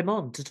should have him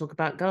on to talk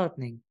about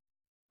gardening.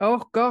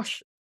 Oh,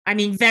 gosh. I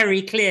mean,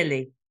 very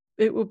clearly.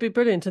 It would be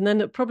brilliant. And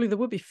then probably there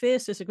would be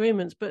fierce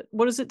disagreements. But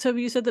what is it,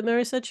 Toby, you said that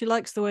Mary said? She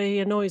likes the way he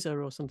annoys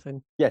her or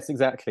something. Yes,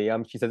 exactly.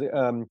 She says,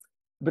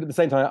 but at the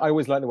same time, I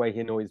always like the way he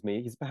annoys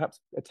me. He's perhaps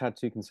a tad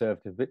too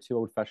conservative, a bit too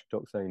old-fashioned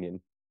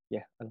Oxonian.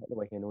 Yeah, I like the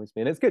way he annoys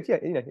me. And it's good. Yeah,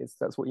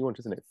 that's what you want,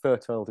 isn't it?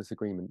 Fertile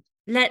disagreement.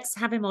 Let's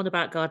have him on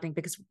about gardening,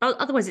 because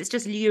otherwise it's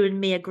just you and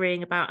me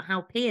agreeing about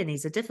how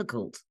peonies are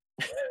difficult,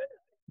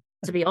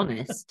 to be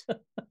honest.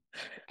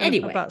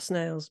 Anyway. About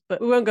snails,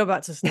 but we won't go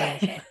back to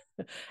snails.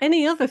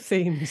 Any other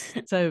themes,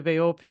 Toby,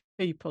 or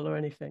people or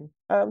anything?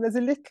 There's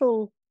a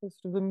little sort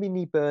of a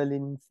mini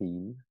Berlin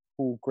theme.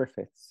 Paul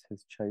Griffiths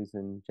has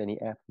chosen Jenny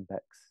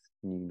Erpenbeck's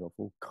new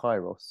novel,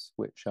 Kairos,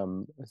 which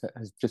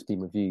has just been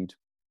reviewed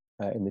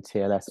in the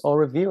TLS. Our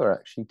reviewer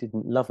actually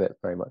didn't love it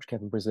very much,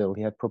 Kevin Brazil.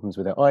 He had problems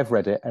with it. I've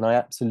read it and I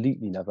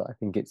absolutely love it. I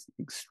think it's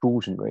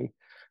extraordinary.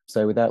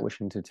 So without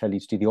wishing to tell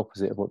you to do the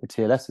opposite of what the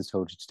TLS has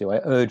told you to do,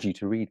 I urge you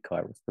to read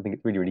Kairos. I think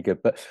it's really, really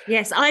good. But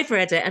yes, I've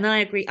read it and I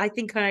agree. I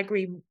think I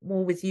agree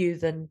more with you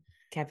than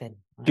Kevin.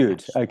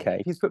 Good.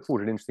 Okay. He's put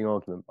forward an interesting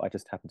argument, but I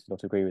just happen to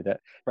not agree with it.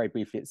 Very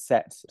briefly, it's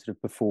set sort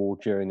of before,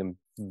 during, and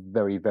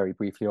very, very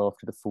briefly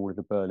after the fall of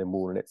the Berlin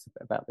Wall. And it's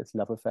about this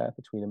love affair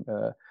between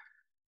a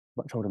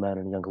much older man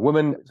and a younger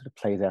woman. It sort of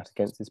plays out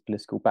against this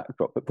political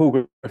backdrop. But Paul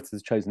Griffiths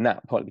has chosen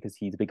that partly because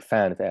he's a big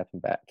fan of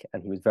Erpenbeck,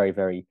 and he was very,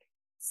 very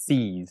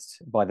seized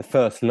by the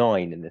first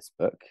line in this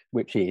book,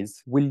 which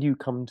is, "Will you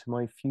come to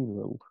my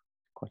funeral?"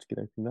 Quite a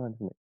good opening line,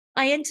 isn't it?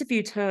 I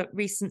interviewed her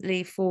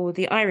recently for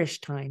the Irish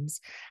Times,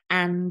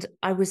 and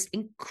I was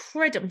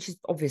incredible. She's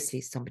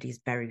obviously somebody who's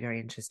very, very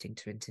interesting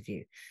to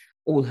interview.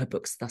 All her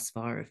books thus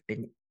far have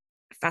been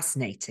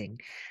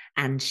fascinating,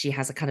 and she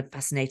has a kind of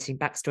fascinating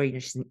backstory.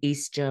 She's an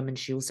East German.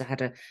 She also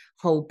had a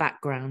whole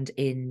background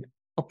in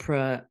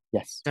opera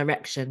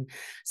direction.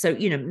 So,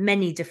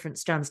 many different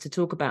strands to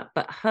talk about.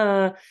 But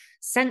her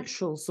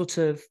central sort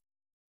of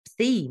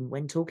theme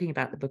when talking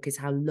about the book is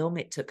how long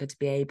it took her to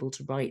be able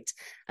to write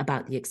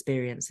about the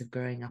experience of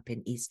growing up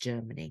in East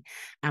Germany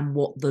and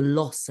what the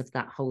loss of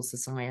that whole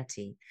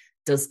society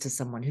does to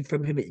someone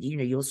from whom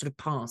your sort of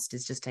past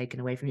is just taken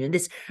away from you. And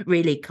this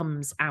really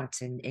comes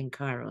out in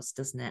Kairos,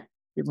 doesn't it?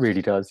 It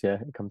really does, yeah.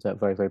 It comes out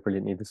very, very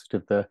brilliantly.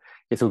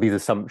 It's all these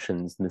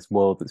assumptions and this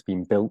world that's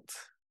been built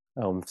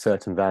on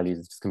certain values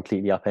is just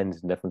completely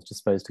upended, and everyone's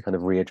just supposed to kind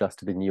of readjust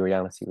to the new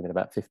reality within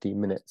about 15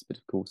 minutes, but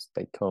of course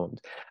they can't.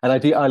 And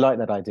I like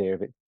that idea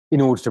of it.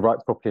 In order to write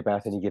properly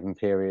about any given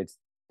period,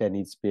 there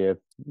needs to be a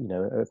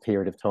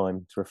period of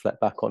time to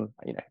reflect back on.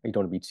 You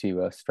don't want to be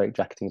too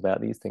straitjacketing about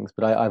these things,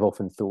 but I've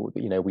often thought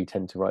that we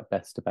tend to write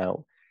best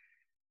about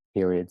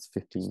periods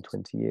 15,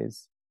 20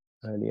 years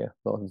earlier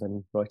rather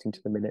than writing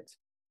to the minute.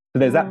 So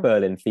there's that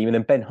Berlin theme. And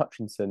then Ben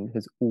Hutchinson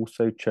has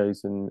also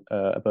chosen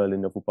a Berlin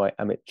novel by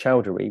Amit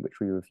Chowdhury, which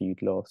we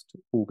reviewed last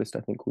August,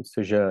 I think, called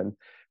Sojourn,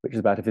 which is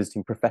about a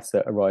visiting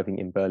professor arriving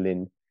in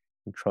Berlin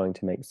and trying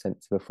to make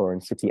sense of a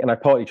foreign city. And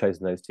I've partly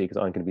chosen those two because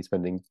I'm going to be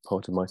spending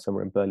part of my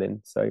summer in Berlin.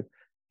 So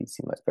these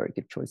seem like very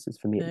good choices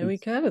for me. There we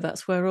go.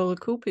 That's where all the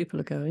cool people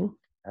are going.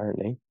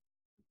 Apparently.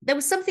 There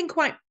was something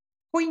quite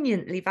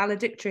poignantly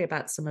valedictory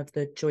about some of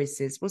the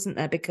choices, wasn't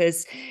there?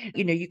 Because,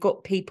 you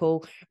got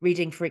people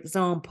reading, for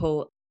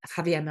example,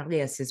 Javier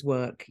Marias's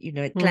work,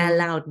 Claire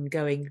Loudon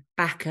going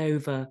back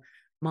over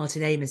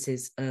Martin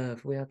Amis's oeuvre.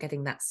 We are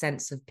getting that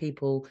sense of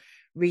people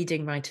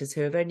reading writers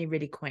who have only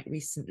really quite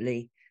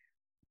recently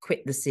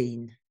quit the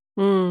scene.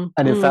 And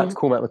in fact,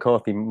 Cormac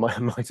McCarthy might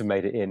have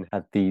made it in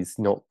had these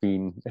not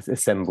been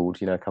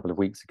assembled, a couple of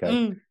weeks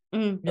ago.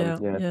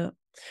 Yeah.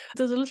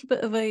 There's a little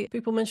bit of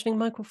people mentioning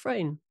Michael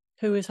Frayn,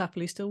 who is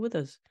happily still with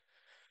us.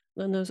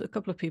 And there's a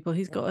couple of people.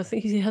 I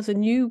think he has a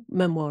new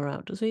memoir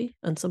out, does he?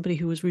 And somebody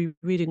who was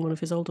rereading one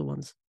of his older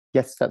ones.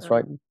 Yes, that's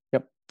right.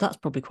 Yep. That's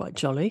probably quite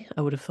jolly,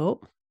 I would have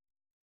thought.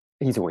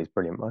 He's always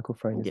brilliant, Michael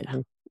Frayn, isn't Yeah.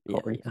 he?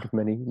 Can't really think of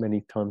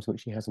many times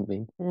which he hasn't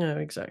been. No,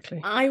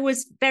 exactly. I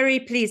was very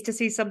pleased to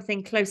see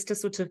something close to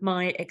sort of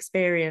my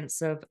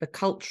experience of the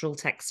cultural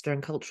texture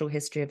and cultural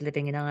history of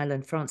living in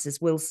Ireland.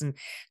 Frances Wilson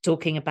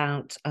talking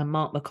about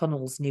Mark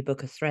McConnell's new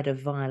book, A Thread of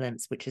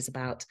Violence, which is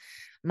about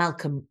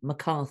Malcolm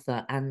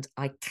MacArthur, and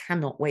I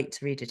cannot wait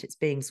to read it. It's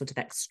being sort of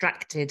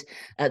extracted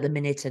at the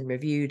minute and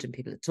reviewed, and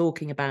people are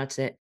talking about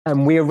it.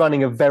 And we're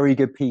running a very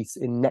good piece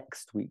in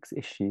next week's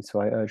issue,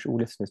 so I urge all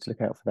listeners to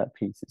look out for that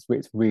piece. It's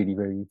really,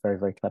 really, very,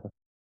 very clever.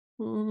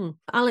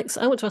 Alex,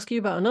 I want to ask you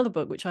about another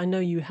book, which I know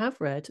you have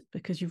read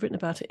because you've written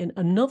about it in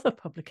another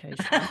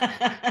publication.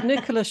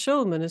 Nicola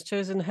Shulman has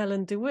chosen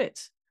Helen DeWitt.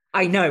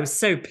 I know,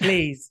 so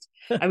pleased.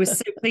 I was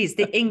so pleased.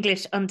 The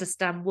English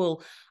understand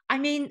wool. I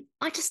mean,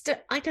 I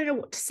don't know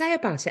what to say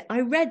about it.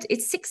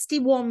 It's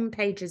 61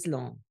 pages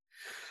long.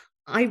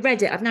 I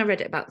read it. I've now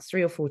read it about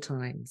 3 or 4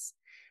 times.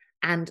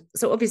 And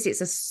so obviously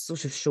it's a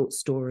sort of short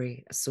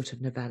story, a sort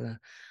of novella.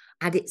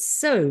 And it's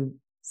so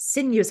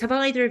sinuous. Have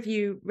either of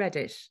you read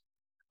it?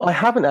 I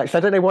haven't actually.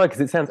 I don't know why,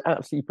 because it sounds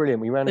absolutely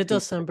brilliant. We ran It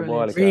does sound brilliant. A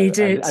while ago, Read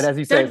it. and as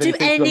you say, don't do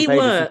any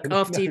work pages.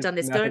 after you've done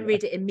this. Don't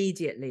read it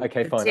immediately.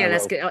 Okay, fine. Yeah,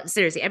 let's go.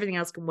 Seriously, everything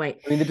else can wait.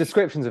 I mean, the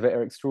descriptions of it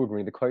are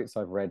extraordinary. The quotes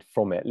I've read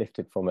from it,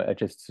 lifted from it, are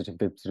just sort of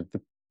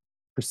the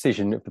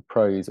precision of the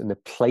prose and the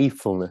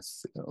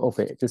playfulness of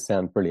it. It just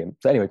sounds brilliant.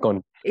 So anyway, go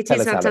on. It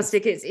is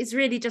fantastic. It's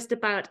really just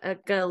about a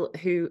girl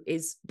who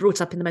is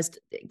brought up in the most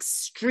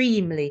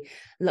extremely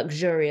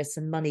luxurious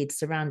and moneyed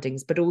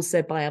surroundings, but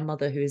also by a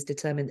mother who is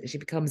determined that she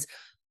becomes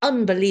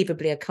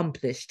unbelievably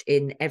accomplished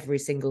in every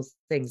single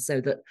thing,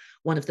 so that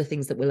one of the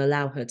things that will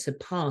allow her to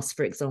pass,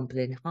 for example,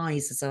 in high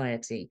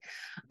society,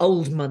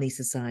 old money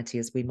society,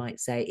 as we might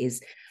say,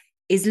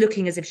 is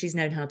looking as if she's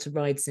known how to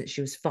ride since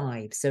she was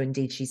 5. So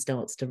indeed, she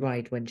starts to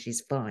ride when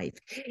she's 5,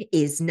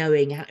 is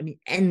knowing how,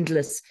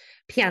 endless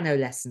piano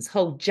lessons,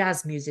 whole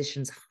jazz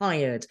musicians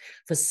hired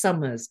for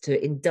summers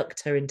to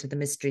induct her into the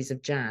mysteries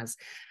of jazz.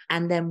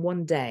 And then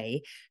one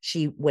day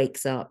she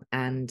wakes up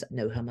and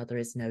no, her mother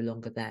is no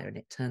longer there. And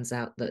it turns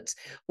out that,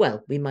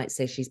 well, we might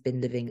say she's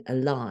been living a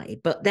lie,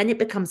 but then it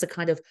becomes a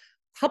kind of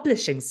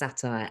publishing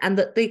satire. And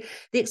that the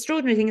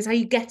extraordinary thing is how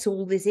you get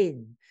all this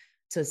in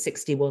to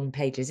 61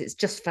 pages. It's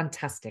just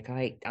fantastic.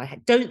 I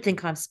don't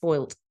think I've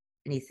spoiled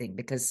anything,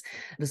 because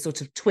the sort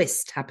of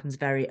twist happens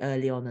very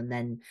early on and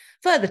then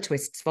further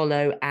twists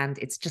follow, and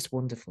it's just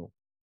wonderful.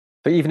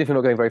 But even if you're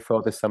not going very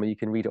far this summer, you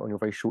can read it on your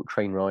very short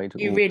train ride.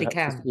 You really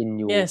can.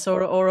 Yes,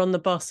 or on the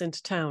bus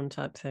into town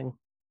type thing.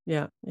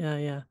 Yeah.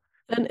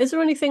 And is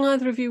there anything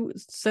either of you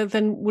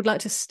would like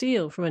to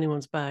steal from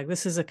anyone's bag?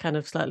 This is a kind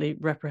of slightly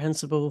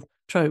reprehensible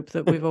trope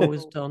that we've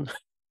always done.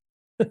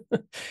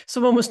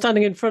 Someone was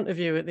standing in front of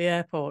you at the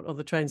airport or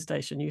the train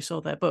station. You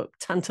saw their book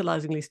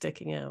tantalizingly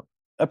sticking out.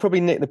 I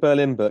probably nicked the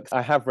Berlin books.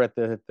 I have read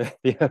the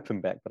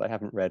Erpenbeck, but I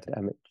haven't read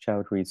Amit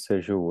Chowdhury's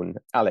Sojourn.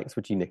 Alex,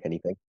 would you nick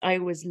anything? I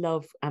always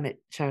love Amit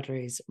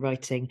Chowdhury's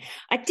writing.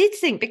 I did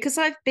think, because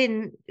I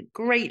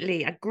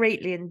greatly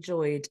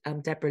enjoyed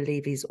Deborah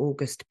Levy's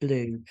August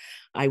Blue.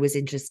 I was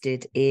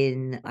interested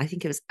in, I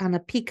think it was Anna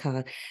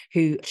Picard,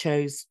 who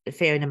chose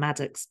Fiona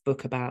Maddox's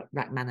book about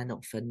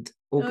Rachmaninoff, and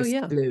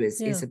August Blue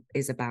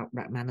is about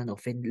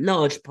Rachmaninoff in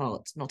large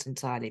part, not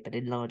entirely, but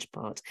in large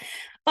part.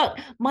 But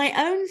my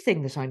own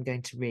thing that I'm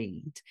going to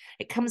read,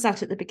 it comes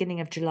out at the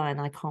beginning of July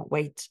and I can't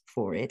wait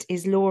for it,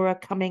 is Laura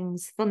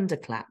Cummings'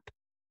 Thunderclap,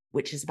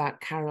 which is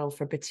about Karel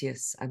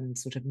Fabritius and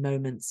sort of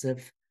moments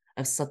of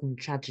sudden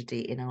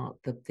tragedy in art,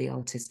 the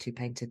artist who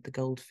painted the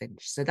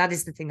Goldfinch. So that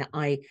is the thing that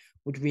I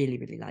would really,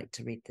 really like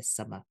to read this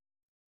summer.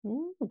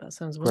 Ooh, that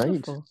sounds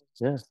wonderful.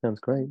 Yeah, sounds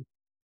great.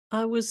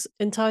 I was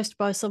enticed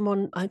by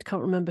someone, I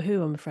can't remember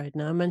who, I'm afraid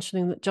now,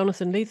 mentioning that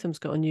Jonathan Letham's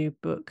got a new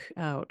book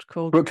out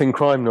called Brooklyn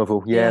Crime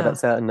Novel. Yeah,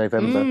 that's out in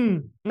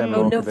November.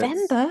 Oh,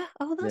 November?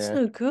 Oh, that's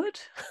no good.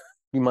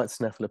 You might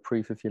snaffle a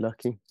proof if you're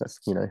lucky. That's,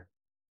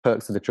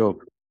 perks of the job.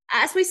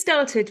 As we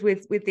started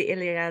with the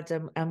Iliad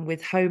and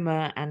with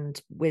Homer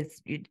and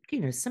with,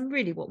 some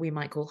really what we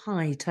might call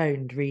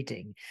high-toned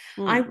reading,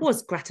 I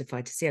was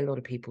gratified to see a lot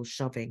of people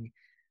shoving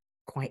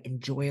quite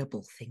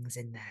enjoyable things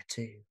in there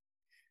too.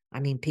 I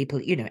mean, people,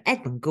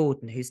 Edmund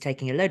Gordon, who's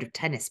taking a load of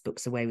tennis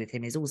books away with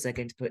him, is also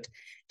going to put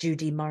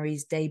Judy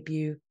Murray's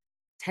debut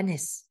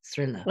tennis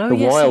thriller. The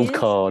Wild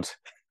Card.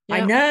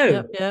 I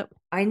know. Yep.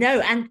 I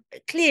know. And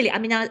clearly, I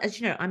mean, as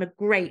you know, I'm a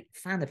great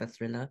fan of a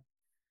thriller.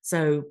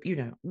 So,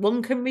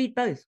 one can read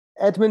both.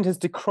 Edmund has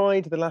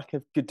decried the lack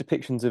of good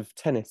depictions of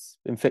tennis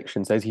in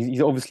fiction. So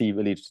he's obviously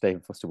alluded to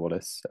David Foster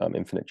Wallace,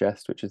 Infinite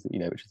Jest, which is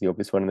the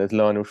obvious one. And there's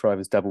Lionel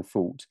Shriver's Double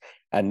Fault,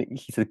 and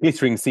he said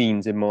glittering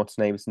scenes in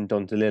Martin Amis and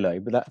Don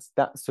DeLillo. But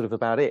that's sort of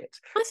about it.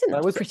 I think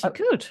that was pretty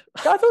good.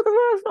 I thought that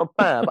was not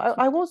bad. But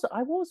I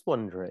was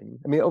wondering.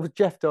 I mean, obviously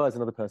Jeff Dye is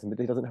another person, but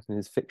he doesn't happen in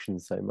his fiction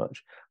so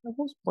much. I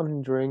was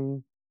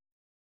wondering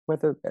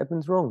whether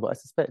Edmund's wrong, but I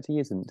suspect he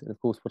isn't. And of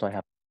course, what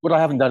I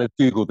haven't done is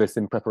Google this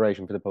in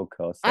preparation for the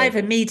podcast. So. I've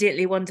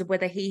immediately wondered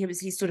whether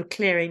he's sort of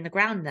clearing the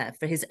ground there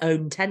for his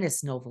own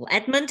tennis novel.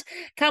 Edmund,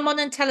 come on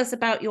and tell us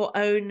about your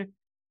own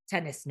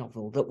tennis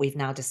novel that we've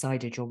now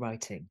decided you're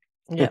writing.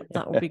 Yeah,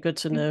 that would be good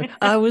to know.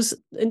 I was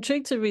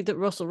intrigued to read that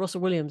Russell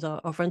Williams,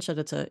 our French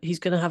editor, he's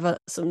going to have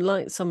some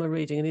light summer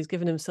reading, and he's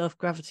given himself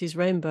Gravity's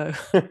Rainbow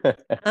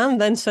and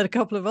then said a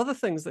couple of other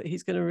things that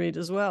he's going to read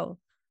as well.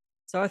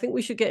 So I think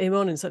we should get him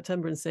on in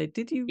September and say,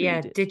 did you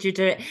read it? Did you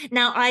do it?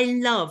 Now, I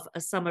love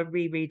a summer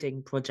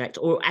rereading project,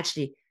 or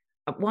actually,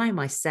 why am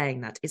I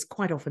saying that? It's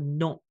quite often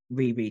not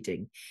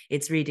rereading.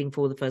 It's reading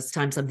for the first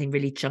time something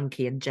really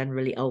chunky and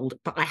generally old,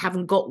 but I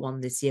haven't got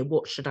one this year.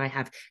 What should I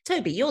have?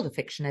 Toby, you're the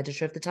fiction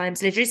editor of the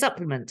Times Literary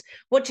Supplement.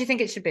 What do you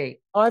think it should be?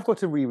 I've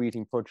got a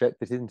rereading project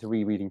that isn't a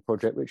rereading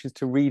project, which is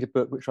to read a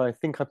book which I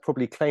think I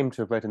probably claimed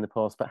to have read in the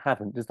past but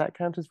haven't. Does that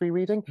count as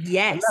rereading?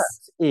 Yes. And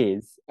that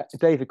is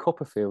David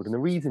Copperfield. And the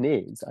reason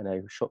is, I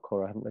know, shock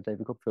horror, I haven't read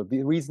David Copperfield.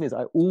 The reason is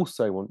I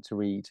also want to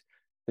read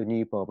the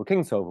new Barbara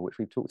Kingsolver, which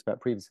we've talked about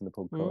previously in the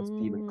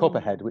podcast, Demon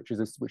Copperhead, which is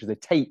a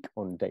take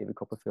on David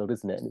Copperfield,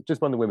 isn't it? And it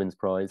just won the Women's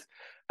Prize,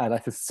 and I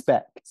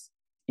suspect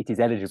it is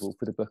eligible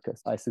for the Booker.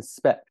 I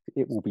suspect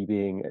it will be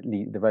being at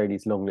the very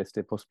least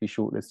longlisted, possibly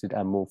shortlisted,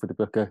 and more for the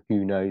Booker.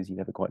 Who knows? You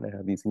never quite know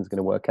how these things are going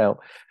to work out.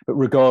 But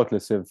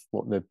regardless of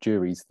what the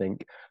juries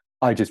think,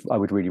 I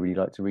would really, really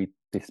like to read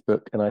this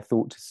book, and I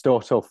thought to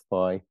start off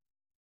by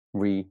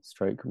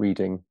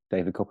reading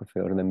David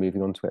Copperfield and then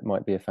moving on to it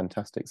might be a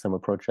fantastic summer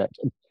project.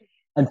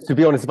 And to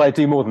be honest, if I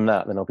do more than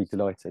that, then I'll be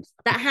delighted.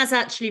 That has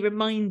actually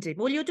reminded,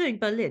 well, you're doing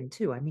Berlin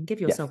too. I mean, give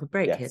yourself a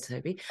break here,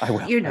 Toby. I will.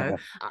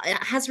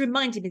 It has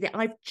reminded me that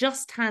I've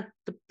just had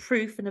the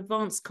proof, an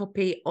advanced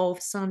copy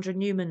of Sandra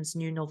Newman's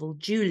new novel,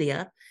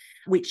 Julia,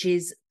 which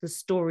is the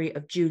story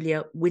of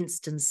Julia,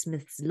 Winston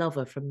Smith's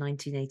lover from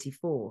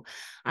 1984.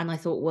 And I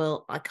thought,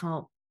 well, I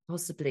can't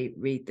possibly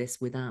read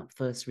this without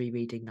first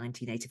rereading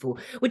 1984,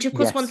 which of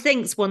course one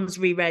thinks one's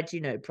reread,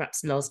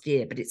 perhaps last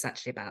year, but it's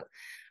actually about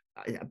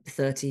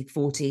 30,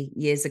 40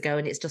 years ago,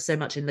 and it's just so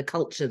much in the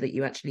culture that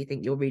you actually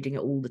think you're reading it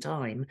all the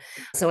time.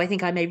 So I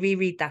think I may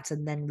reread that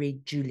and then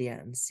read Julia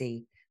and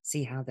see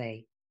how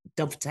they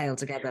dovetail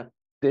together.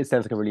 It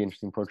sounds like a really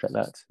interesting project.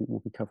 That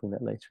we'll be covering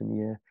that later in the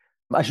year.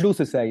 I should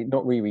also say,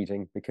 not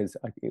rereading because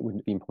it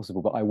wouldn't be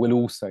impossible, but I will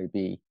also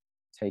be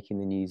taking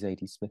the new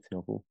Zadie Smith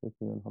novel with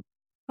me on.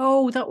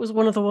 Oh, that was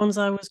one of the ones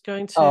I was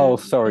going to. Oh,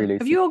 sorry, Lucy.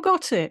 Have you all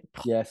got it?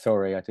 Yeah,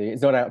 sorry, I do.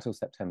 It's not out till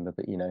September,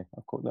 but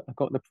I've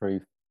got the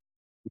proof.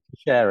 We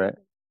can share it.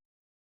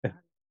 It's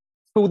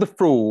called The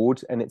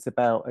Fraud, and it's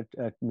about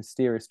a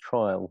mysterious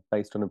trial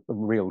based on a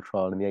real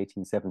trial in the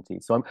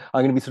 1870s. So I'm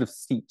going to be sort of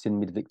steeped in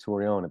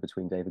mid-Victoriana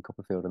between David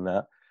Copperfield and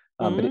that.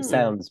 But it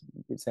sounds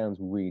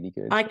really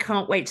good. I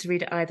can't wait to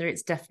read it either.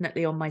 It's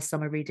definitely on my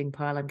summer reading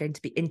pile. I'm going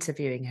to be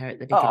interviewing her at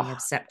the beginning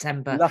of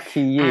September.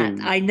 Lucky you.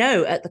 I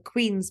know, at the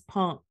Queen's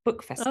Park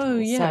Book Festival. Oh,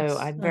 yes. So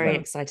I'm very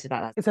excited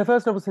about that. It's her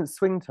first novel since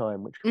Swing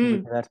Time, which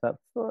came out about,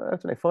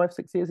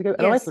 5-6 years ago.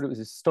 And I thought it was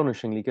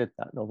astonishingly good,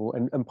 that novel,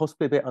 and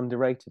possibly a bit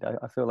underrated.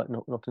 I feel like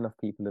not enough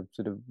people have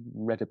sort of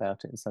read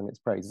about it and sung its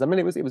praises. I mean,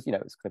 it was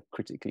kind of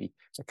critically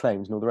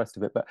acclaimed and all the rest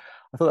of it, but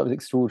I thought that was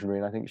extraordinary.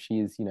 And I think she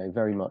is,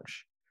 very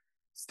much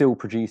still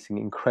producing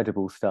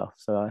incredible stuff.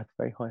 So I have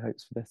very high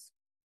hopes for this.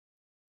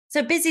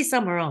 So busy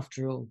summer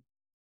after all.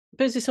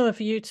 Busy summer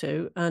for you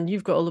two, and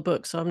you've got all the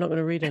books, so I'm not going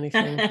to read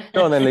anything.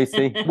 Go on then,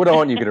 Lucy. What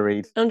aren't you going to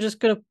read? I'm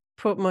just going to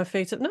put my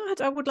feet up. No,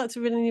 I would like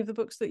to read any of the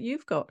books that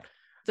you've got.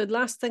 The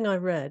last thing I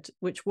read,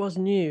 which was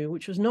new,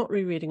 which was not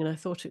rereading, and I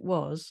thought it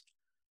was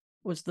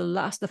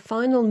the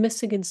final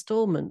missing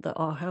installment that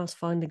our house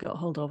finally got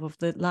hold of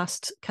the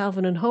last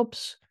Calvin and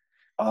Hobbes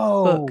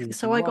book.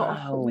 So we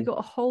got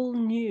a whole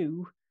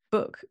new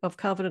book of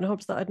Calvin and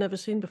Hobbes that I'd never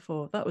seen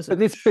before. That was. But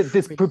this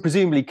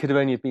presumably could have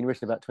only been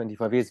written about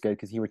 25 years ago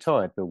because he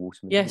retired, Bill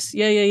Waterman. Yes,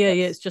 yeah.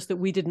 It's just that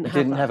we didn't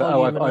have it.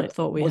 I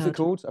thought we had. What's it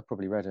called? I've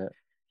probably read it.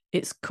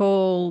 It's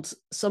called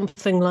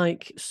something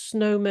like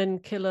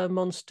Snowmen, Killer,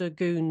 Monster,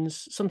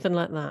 Goons, something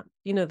like that.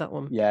 You know that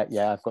one?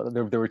 Yeah. I've got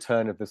the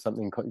return of the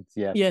something.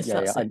 Yeah. Yes,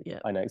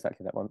 I know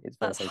exactly that one.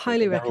 That's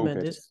highly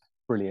recommended.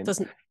 Brilliant.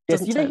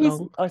 Doesn't take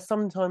long. I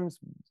sometimes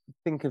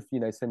think of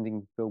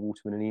sending Bill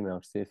Waterman an email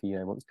to see if he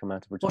wants to come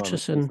out of retirement.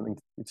 Waterson.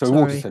 Sorry,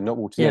 Waterson, not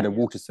Waterson. Yeah. No,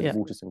 Waterson. Yeah.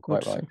 Waterson,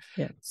 quite Waterson. right.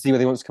 Yeah. See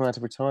whether he wants to come out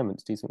of retirement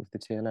to do something for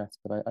the TLS.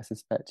 But I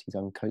suspect he's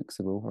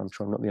uncoaxable. I'm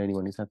sure I'm not the only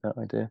one who's had that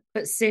idea.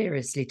 But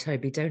seriously,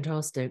 Toby, don't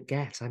ask, don't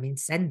get. I mean,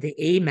 send the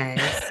email.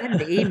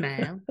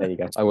 There you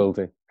go. I will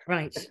do.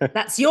 Right.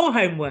 That's your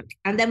homework.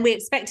 And then we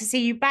expect to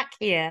see you back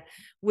here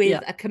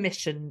with a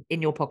commission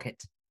in your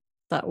pocket.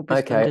 That will be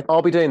okay. splendid.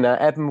 I'll be doing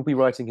that. Evan will be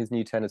writing his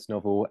new tennis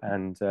novel,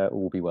 and all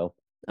will be well.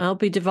 I'll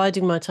be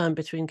dividing my time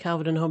between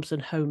Calvin and Hobbes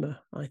and Homer,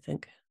 I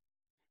think.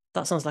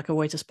 That sounds like a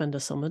way to spend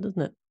a summer,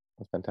 doesn't it?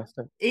 That's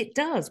fantastic. It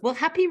does. Well,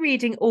 happy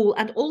reading all.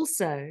 And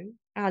also,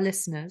 our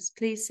listeners,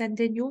 please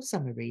send in your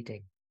summer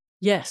reading.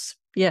 Yes,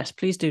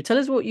 please do. Tell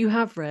us what you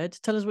have read.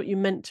 Tell us what you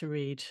meant to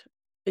read.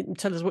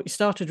 Tell us what you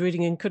started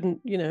reading and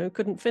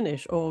couldn't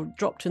finish, or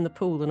dropped in the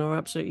pool and are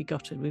absolutely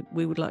gutted.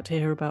 We would like to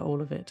hear about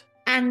all of it.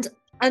 And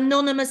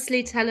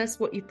anonymously tell us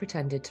what you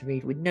pretended to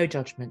read, with no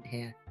judgment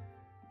here.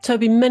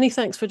 Toby, many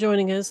thanks for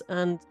joining us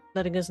and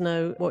letting us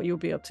know what you'll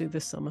be up to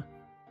this summer.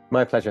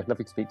 My pleasure.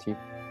 Lovely to speak to you.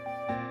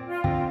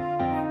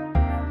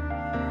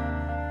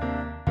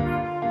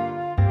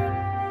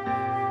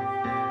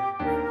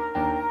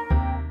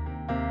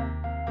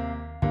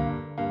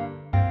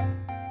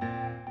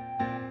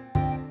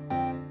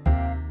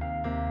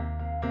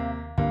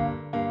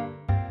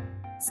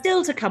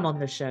 Still to come on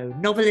the show,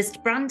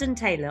 novelist Brandon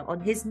Taylor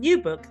on his new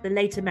book, The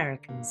Late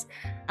Americans,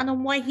 and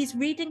on why he's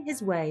reading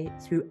his way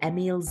through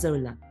Émile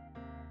Zola.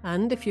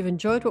 And if you've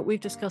enjoyed what we've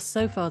discussed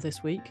so far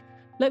this week,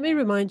 let me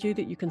remind you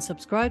that you can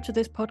subscribe to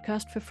this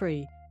podcast for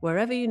free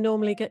wherever you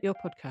normally get your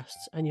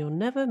podcasts, and you'll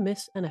never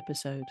miss an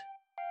episode.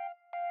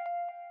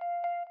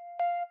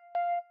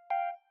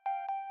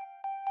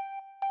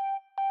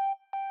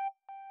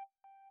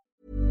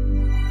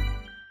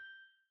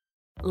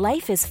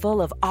 Life is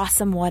full of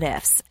awesome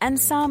what-ifs, and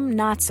some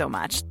not so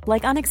much,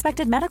 like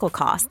unexpected medical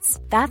costs.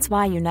 That's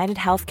why United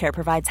Healthcare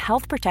provides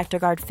Health Protector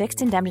Guard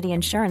fixed indemnity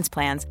insurance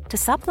plans to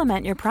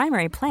supplement your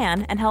primary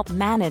plan and help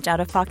manage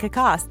out-of-pocket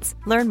costs.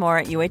 Learn more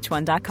at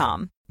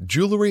uh1.com.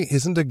 Jewelry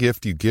isn't a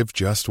gift you give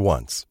just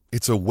once.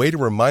 It's a way to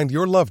remind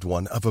your loved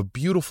one of a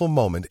beautiful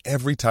moment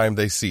every time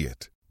they see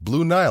it.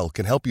 Blue Nile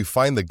can help you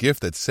find the gift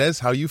that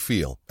says how you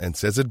feel and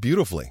says it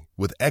beautifully,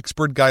 with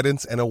expert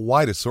guidance and a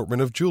wide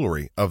assortment of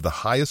jewelry of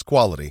the highest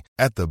quality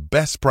at the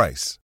best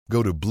price.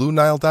 Go to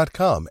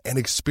BlueNile.com and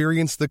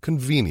experience the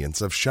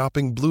convenience of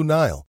shopping Blue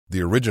Nile,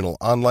 the original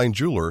online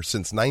jeweler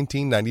since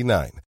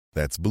 1999.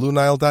 That's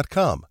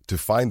BlueNile.com to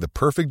find the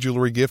perfect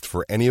jewelry gift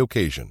for any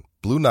occasion.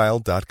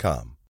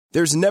 BlueNile.com.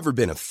 There's never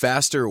been a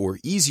faster or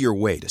easier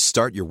way to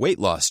start your weight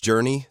loss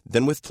journey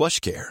than with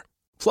PlushCare.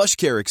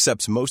 PlushCare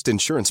accepts most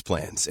insurance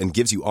plans and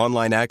gives you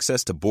online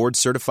access to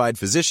board-certified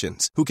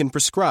physicians who can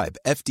prescribe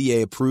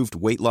FDA-approved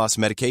weight loss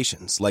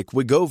medications like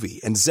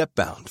Wegovy and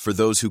Zepbound for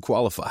those who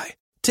qualify.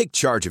 Take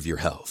charge of your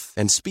health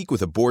and speak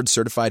with a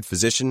board-certified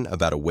physician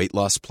about a weight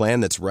loss plan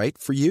that's right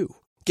for you.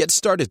 Get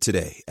started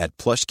today at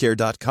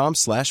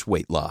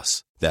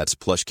plushcare.com/weight-loss. That's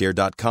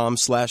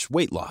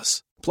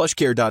plushcare.com/weight-loss.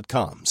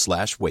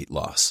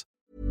 plushcare.com/weight-loss.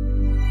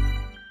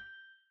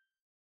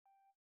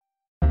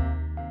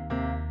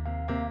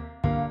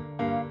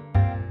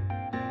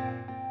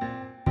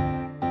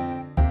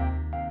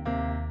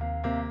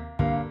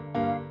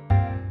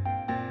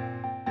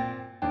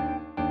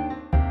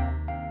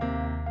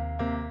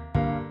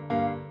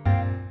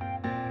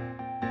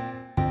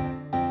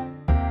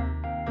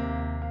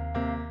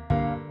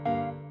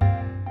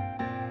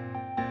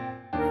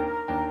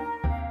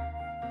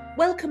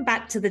 Welcome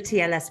back to the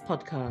TLS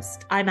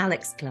podcast. I'm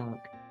Alex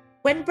Clark.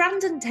 When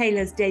Brandon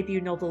Taylor's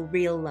debut novel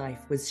Real Life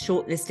was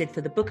shortlisted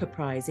for the Booker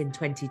Prize in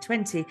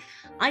 2020,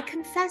 I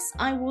confess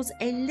I was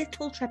a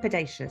little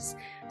trepidatious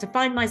to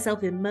find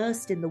myself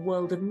immersed in the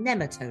world of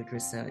nematode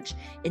research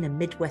in a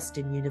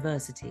Midwestern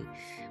university.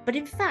 But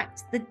in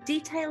fact, the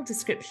detailed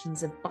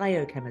descriptions of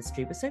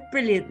biochemistry were so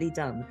brilliantly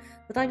done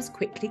that I was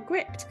quickly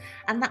gripped.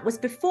 And that was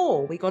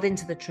before we got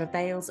into the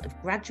travails of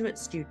graduate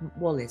student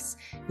Wallace,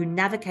 who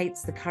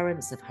navigates the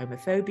currents of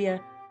homophobia,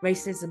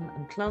 racism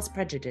and class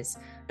prejudice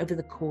over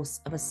the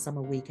course of a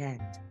summer weekend.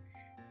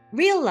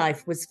 Real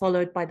Life was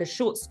followed by the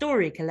short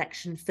story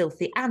collection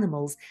Filthy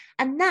Animals,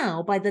 and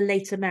now by The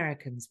Late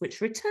Americans,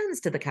 which returns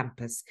to the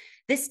campus,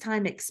 this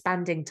time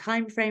expanding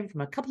time frame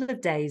from a couple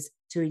of days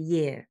to a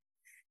year.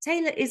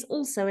 Taylor is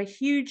also a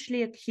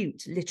hugely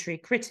acute literary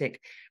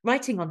critic,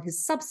 writing on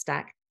his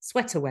Substack,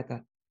 Sweater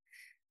Weather.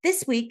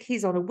 This week,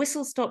 he's on a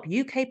whistle-stop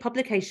UK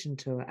publication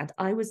tour, and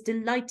I was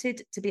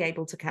delighted to be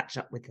able to catch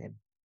up with him.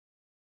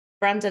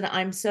 Brandon,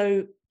 I'm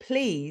so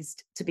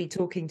pleased to be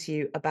talking to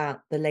you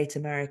about The Late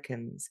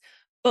Americans,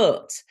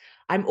 but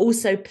I'm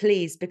also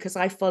pleased because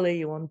I follow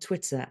you on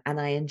Twitter and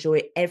I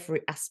enjoy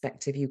every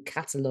aspect of you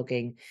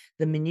cataloguing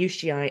the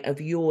minutiae of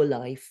your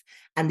life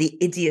and the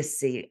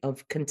idiocy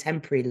of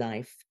contemporary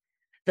life.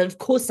 Then, of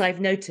course,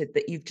 I've noted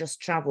that you've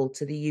just travelled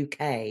to the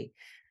UK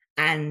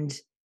and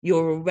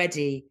you're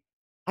already,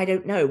 I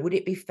don't know, would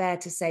it be fair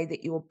to say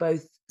that you're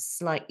both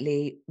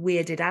slightly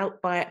weirded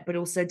out by it, but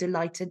also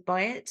delighted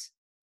by it?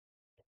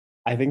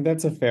 I think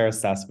that's a fair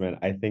assessment.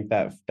 I think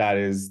that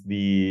is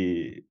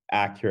the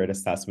accurate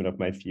assessment of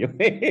my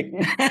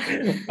feeling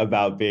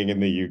about being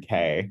in the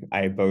UK.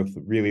 I both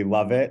really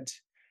love it,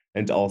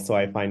 and also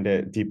I find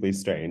it deeply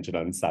strange and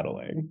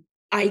unsettling.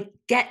 I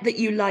get that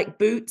you like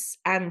Boots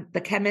and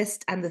The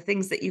Chemist and the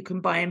things that you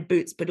can buy in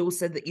Boots, but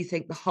also that you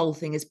think the whole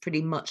thing is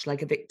pretty much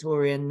like a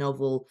Victorian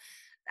novel,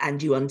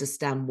 and you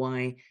understand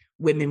why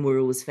women were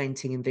always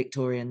fainting in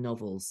Victorian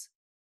novels.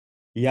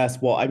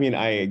 Yes, well, I mean,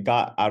 I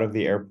got out of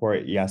the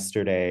airport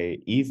yesterday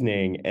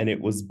evening and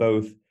it was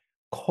both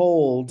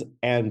cold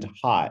and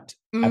hot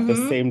at the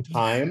same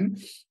time,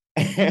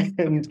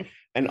 and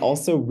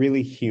also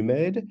really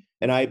humid.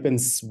 And I've been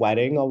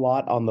sweating a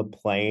lot on the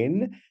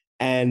plane.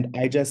 And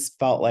I just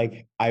felt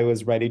like I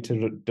was ready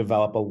to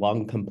develop a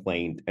lung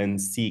complaint and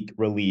seek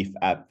relief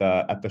at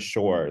the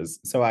shores.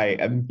 So I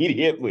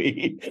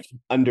immediately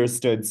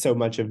understood so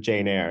much of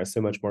Jane Eyre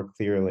so much more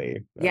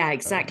clearly. Yeah,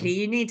 exactly.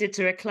 You needed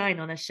to recline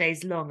on a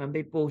chaise longue and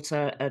be bought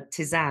a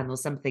tisane or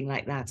something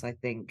like that, I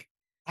think.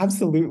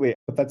 Absolutely.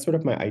 But that's sort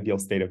of my ideal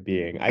state of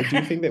being. I do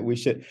think that we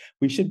should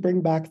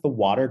bring back the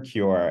water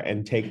cure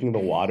and taking the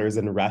waters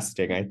and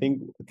resting. I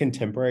think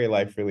contemporary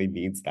life really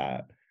needs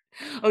that.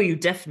 Oh, you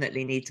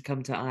definitely need to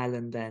come to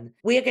Ireland then.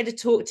 We are going to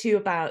talk to you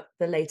about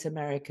The Late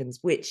Americans,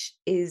 which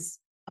is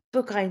a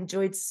book I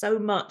enjoyed so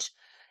much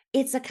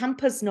it's a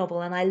campus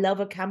novel, and I love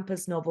a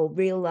campus novel.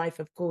 Real Life,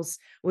 of course,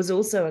 was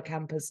also a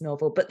campus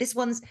novel, but this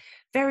one's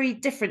very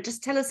different.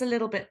 Just tell us a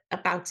little bit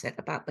about it,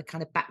 about the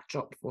kind of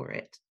backdrop for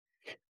it.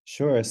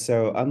 Sure.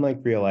 So, unlike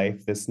Real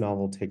Life, this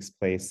novel takes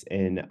place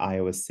in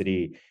Iowa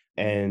City.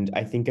 And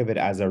I think of it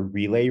as a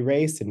relay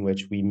race in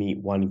which we meet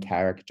one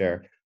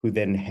character who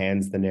then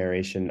hands the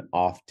narration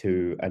off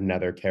to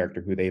another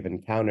character who they've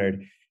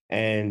encountered.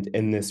 And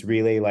in this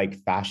relay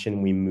like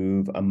fashion, we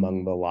move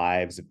among the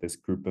lives of this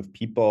group of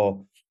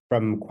people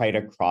from quite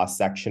a cross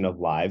section of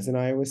lives in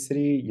Iowa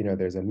City. You know,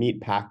 there's a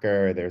meat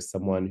packer, there's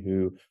someone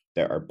who,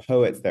 there are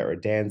poets, there are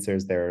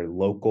dancers, there are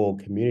local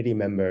community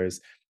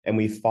members. And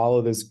we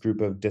follow this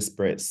group of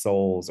disparate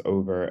souls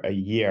over a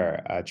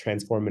year, a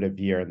transformative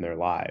year in their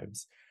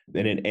lives.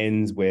 And it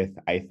ends with,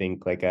 I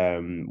think, like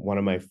one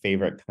of my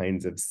favorite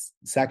kinds of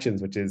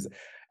sections, which is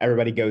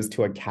everybody goes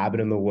to a cabin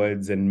in the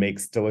woods and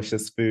makes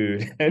delicious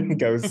food and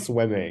goes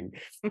swimming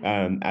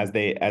as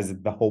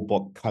the whole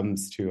book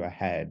comes to a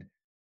head.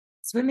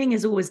 Swimming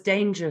is always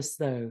dangerous,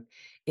 though,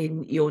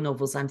 in your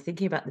novels. I'm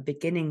thinking about the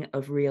beginning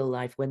of Real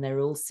Life when they're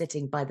all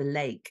sitting by the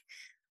lake,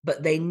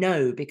 but they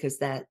know, because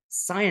they're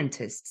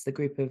scientists, the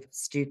group of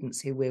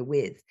students who we're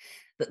with,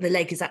 that the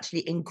lake is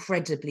actually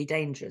incredibly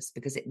dangerous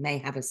because it may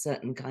have a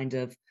certain kind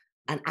of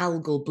an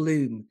algal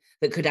bloom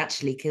that could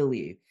actually kill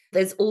you.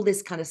 There's all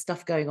this kind of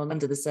stuff going on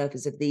under the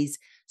surface of these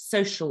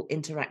social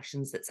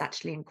interactions that's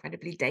actually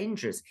incredibly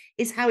dangerous,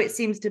 is how it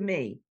seems to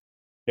me.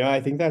 No, I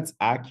think that's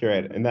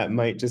accurate. And that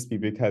might just be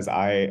because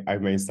I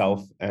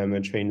myself am a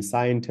trained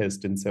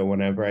scientist. And so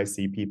whenever I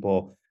see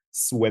people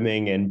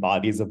swimming in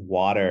bodies of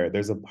water,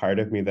 there's a part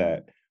of me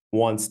that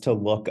wants to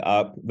look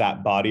up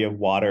that body of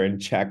water and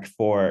check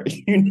for,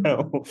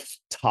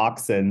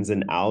 toxins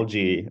and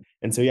algae.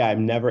 And so, yeah,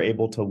 I'm never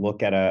able to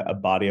look at a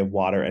body of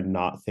water and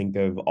not think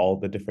of all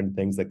the different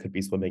things that could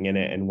be swimming in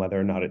it and whether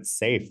or not it's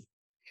safe.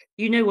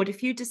 You know what,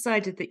 if you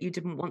decided that you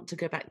didn't want to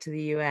go back to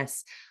the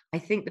US, I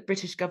think the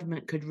British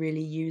government could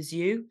really use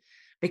you,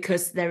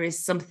 because there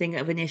is something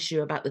of an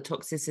issue about the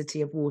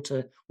toxicity of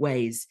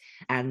waterways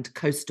and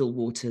coastal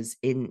waters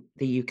in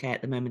the UK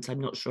at the moment. I'm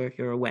not sure if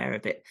you're aware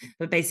of it,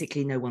 but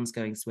basically no one's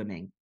going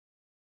swimming.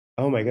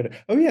 Oh my goodness.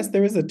 Oh yes,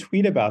 there was a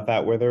tweet about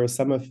that where there was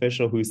some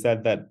official who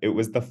said that it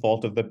was the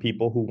fault of the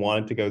people who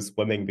wanted to go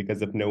swimming,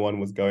 because if no one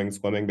was going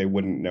swimming, they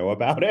wouldn't know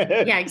about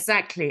it. Yeah,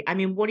 exactly. I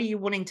mean, what are you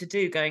wanting to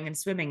do going and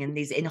swimming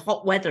in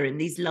hot weather, in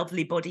these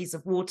lovely bodies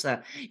of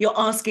water? You're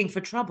asking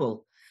for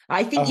trouble.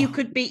 I think you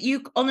could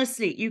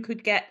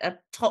get a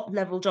top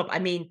level job. I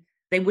mean,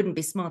 they wouldn't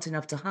be smart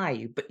enough to hire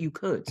you, but you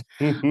could.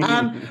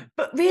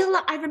 But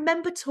I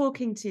remember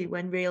talking to you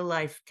when Real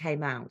Life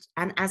came out,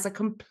 and as a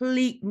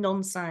complete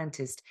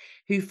non-scientist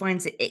who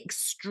finds it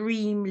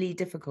extremely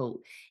difficult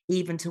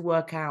even to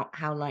work out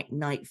how like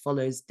night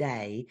follows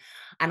day.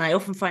 And I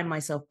often find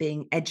myself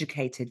being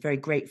educated very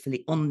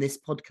gratefully on this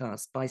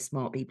podcast by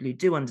smart people who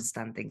do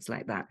understand things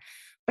like that.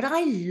 But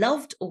I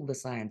loved all the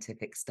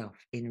scientific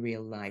stuff in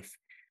Real Life,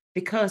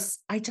 because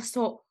I just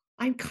thought,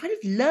 I'm kind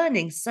of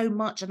learning so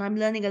much, and I'm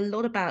learning a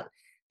lot about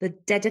the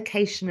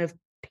dedication of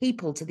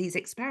people to these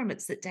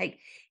experiments that take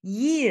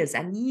years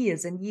and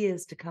years and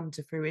years to come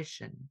to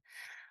fruition.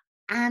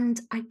 And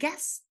I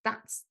guess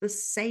that's the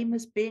same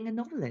as being a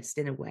novelist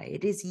in a way.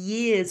 It is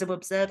years of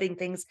observing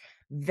things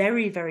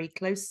very, very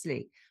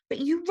closely. But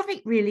you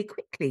write really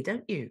quickly,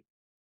 don't you?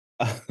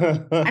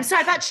 I'm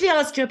sorry, I've actually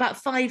asked you about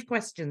 5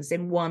 questions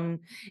in one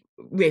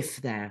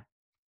riff there.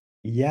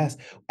 Yes,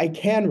 I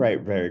can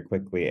write very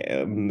quickly.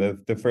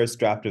 The first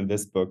draft of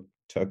this book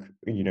took,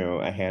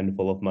 a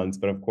handful of months,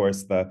 but of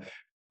course the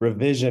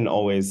revision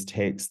always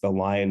takes the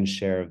lion's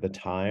share of the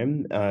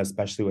time,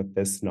 especially with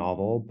this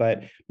novel.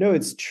 But no,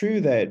 it's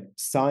true that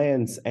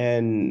science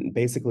and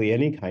basically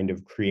any kind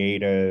of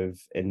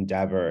creative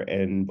endeavor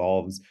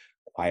involves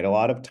quite a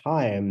lot of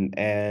time,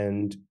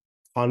 and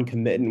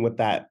concomitant with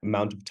that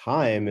amount of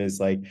time is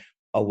like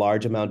a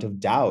large amount of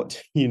doubt.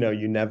 You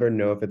never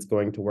know if it's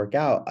going to work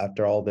out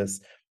after all this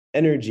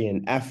energy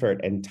and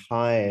effort and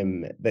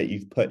time that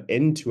you've put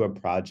into a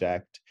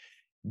project.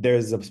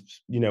 There's a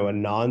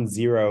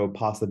non-zero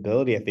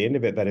possibility at the end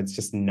of it that it's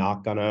just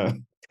not gonna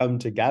come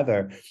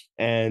together.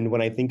 And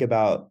when I think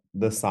about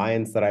the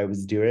science that I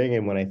was doing,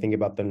 and when I think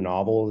about the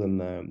novels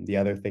and the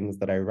other things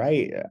that I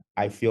write,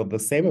 I feel the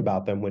same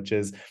about them, which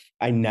is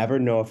I never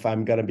know if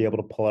I'm gonna be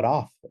able to pull it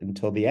off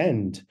until the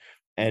end.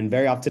 And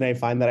very often I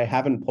find that I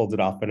haven't pulled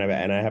it off, and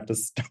I have to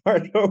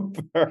start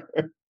over.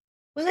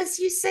 Well, as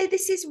you say,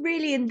 this is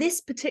really, in this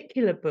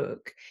particular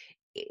book,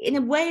 in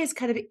a way, is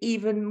kind of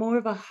even more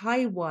of a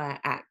high wire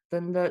act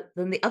than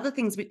the other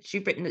things which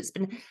you've written. It's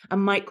been a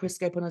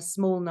microscope on a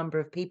small number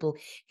of people.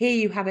 Here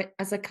you have it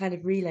as a kind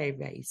of relay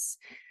race.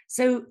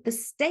 So the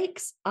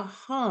stakes are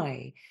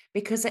high,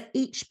 because at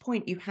each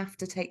point you have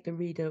to take the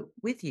reader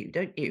with you,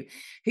 don't you?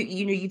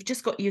 You've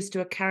just got used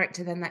to a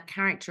character, then that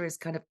character is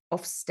kind of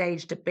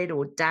off-staged a bit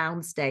or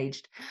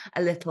downstaged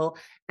a little,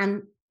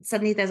 and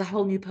suddenly there's a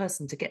whole new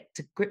person to get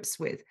to grips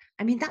with.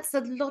 I mean, that's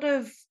a lot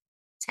of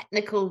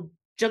technical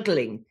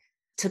juggling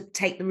to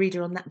take the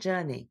reader on that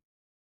journey.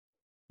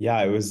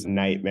 Yeah, it was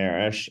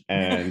nightmarish,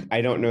 and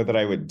I don't know that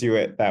I would do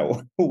it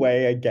that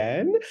way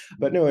again.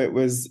 But no, it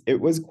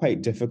was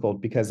quite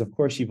difficult because of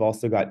course you've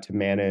also got to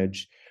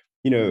manage,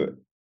 you know,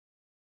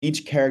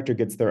 each character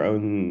gets their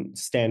own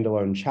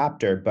standalone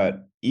chapter,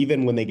 but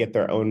even when they get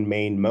their own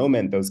main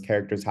moment, those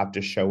characters have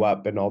to show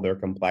up in all their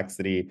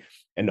complexity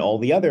and all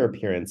the other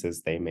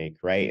appearances they make,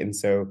 right? And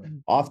so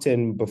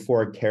often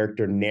before a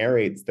character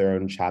narrates their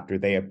own chapter,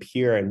 they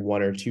appear in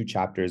one or two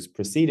chapters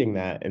preceding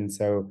that. And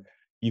so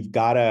you've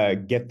got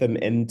to get them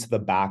into the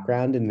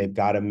background and they've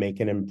got to make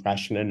an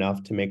impression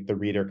enough to make the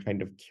reader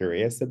kind of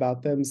curious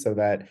about them so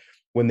that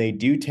when they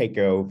do take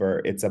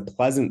over, it's a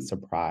pleasant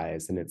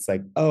surprise. And it's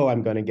like, oh,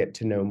 I'm going to get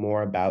to know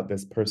more about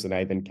this person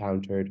I've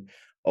encountered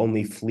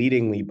only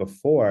fleetingly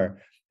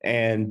before.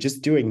 And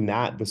just doing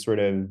that, the sort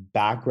of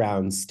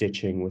background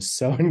stitching was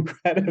so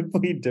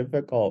incredibly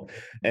difficult.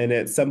 And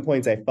at some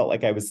points, I felt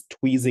like I was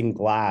tweezing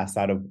glass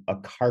out of a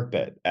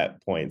carpet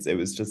at points. It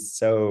was just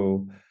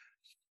so,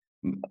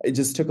 it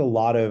just took a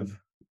lot of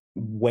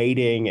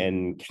waiting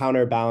and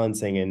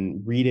counterbalancing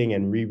and reading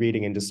and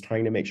rereading and just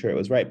trying to make sure it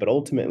was right. But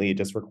ultimately, it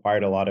just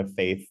required a lot of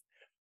faith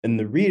in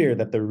the reader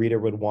that the reader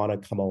would want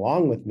to come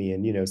along with me.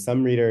 And, you know,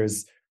 some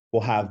readers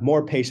will have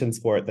more patience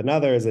for it than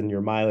others, and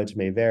your mileage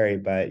may vary.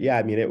 But yeah,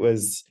 I mean, it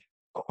was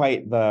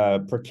quite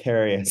the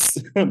precarious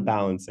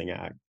balancing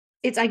act.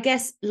 It's, I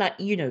guess, like,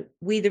 you know,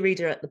 we, the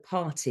reader, at the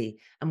party,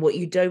 and what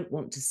you don't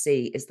want to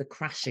see is the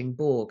crashing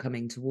bore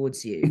coming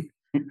towards you.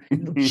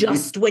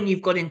 Just when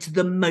you've got into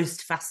the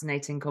most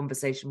fascinating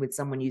conversation with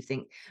someone you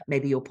think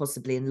maybe you're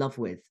possibly in love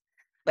with.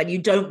 But you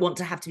don't want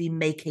to have to be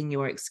making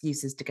your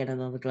excuses to get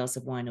another glass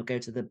of wine or go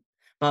to the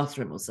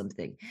bathroom or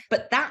something.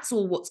 But that's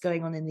all what's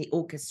going on in the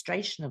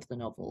orchestration of the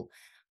novel.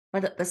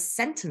 But at the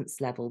sentence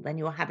level, then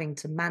you're having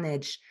to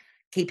manage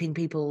keeping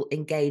people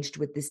engaged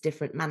with this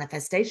different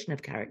manifestation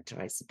of character,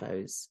 I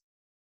suppose.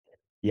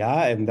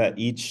 Yeah, and that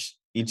each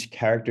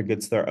character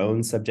gets their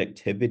own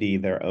subjectivity,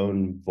 their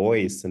own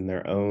voice, and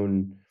their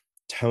own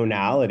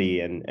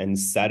tonality and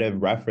set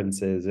of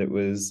references.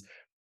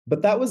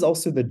 But that was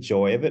also the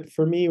joy of it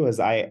for me. Was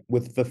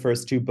with the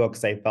first two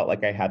books, I felt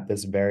like I had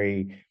this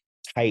very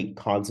tight,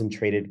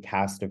 concentrated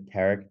cast of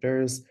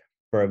characters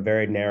for a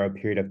very narrow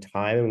period of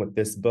time. And with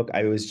this book,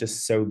 I was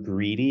just so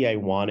greedy. I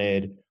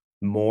wanted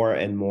more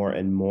and more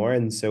and more.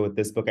 And so with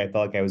this book, I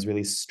felt like I was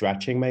really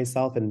stretching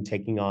myself and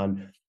taking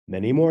on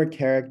many more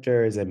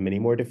characters and many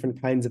more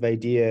different kinds of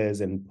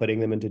ideas and putting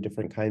them into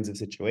different kinds of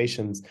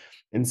situations.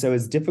 And so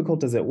as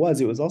difficult as it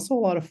was also a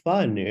lot of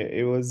fun.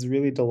 It was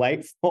really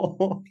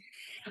delightful.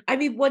 I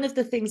mean, one of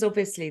the things,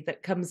 obviously,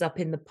 that comes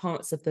up in the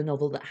parts of the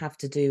novel that have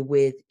to do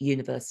with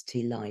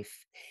university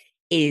life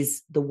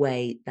is the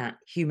way that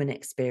human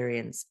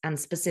experience and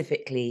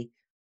specifically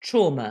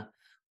trauma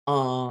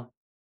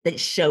that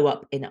show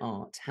up in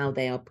art, how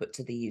they are put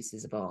to the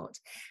uses of art.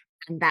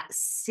 And that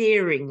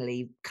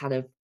searingly kind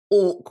of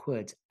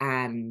awkward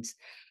and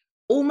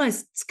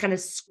almost kind of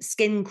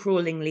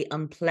skin-crawlingly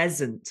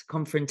unpleasant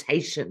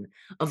confrontation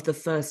of the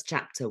first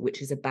chapter,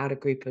 which is about a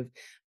group of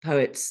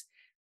poets,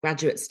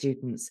 graduate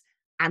students,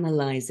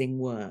 analysing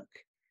work.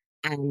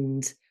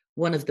 And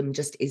one of them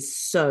just is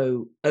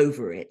so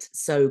over it,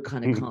 so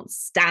kind of can't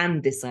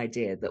stand this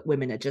idea that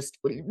women are just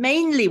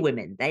mainly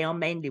women. They are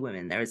mainly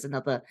women. There is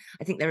another,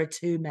 I think there are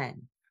two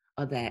men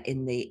are there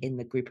in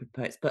the group of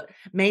poets, but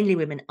mainly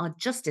women are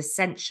just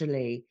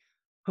essentially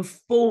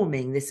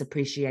performing this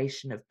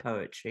appreciation of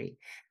poetry.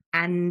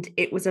 And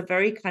it was a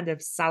very kind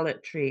of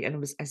salutary and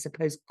was, I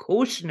suppose,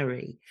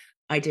 cautionary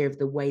idea of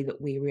the way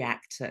that we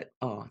react to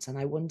art. And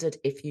I wondered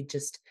if you'd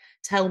just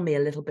tell me a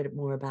little bit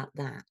more about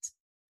that.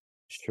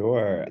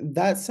 Sure.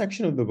 That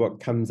section of the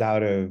book comes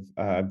out of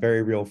a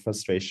very real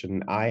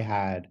frustration I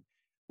had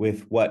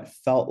with what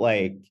felt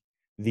like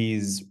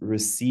these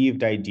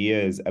received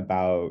ideas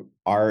about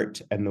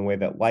art and the way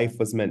that life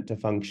was meant to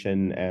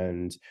function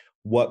and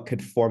what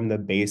could form the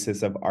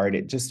basis of art.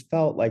 It just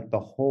felt like the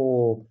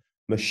whole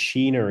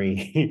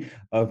machinery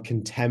of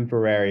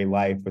contemporary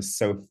life was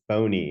so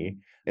phony.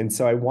 And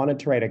so I wanted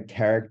to write a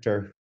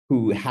character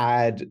who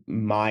had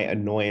my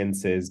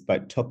annoyances,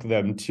 but took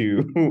them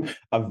to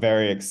a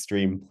very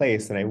extreme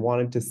place. And I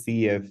wanted to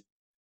see if,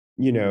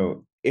 you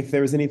know, if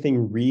there was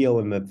anything real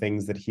in the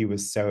things that he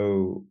was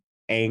so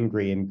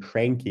angry and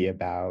cranky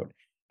about.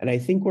 And I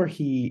think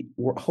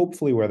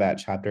hopefully where that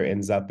chapter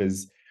ends up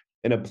is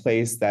in a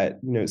place that,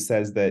 you know,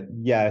 says that,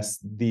 yes,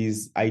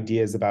 these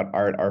ideas about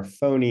art are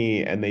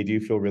phony and they do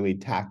feel really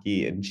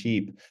tacky and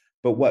cheap.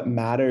 But what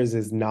matters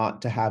is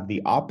not to have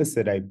the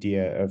opposite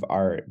idea of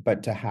art,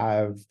 but to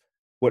have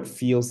what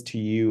feels to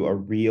you a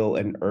real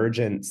and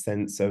urgent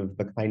sense of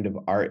the kind of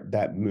art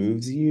that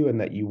moves you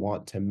and that you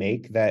want to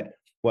make, that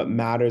what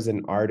matters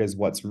in art is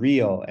what's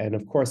real. And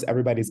of course,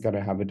 everybody's going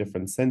to have a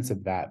different sense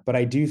of that. But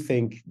I do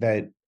think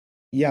that,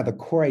 yeah, the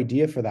core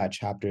idea for that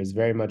chapter is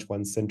very much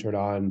one centered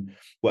on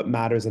what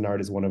matters in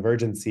art is one of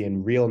urgency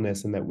and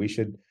realness, and that we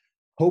should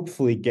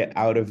hopefully get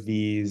out of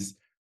these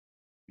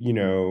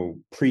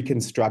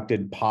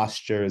pre-constructed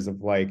postures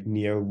of like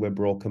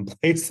neoliberal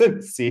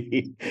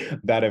complacency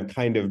that have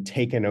kind of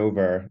taken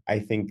over, I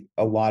think,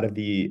 a lot of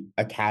the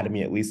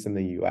academy, at least in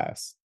the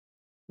US.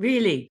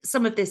 Really?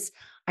 Some of this,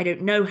 I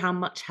don't know how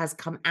much has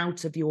come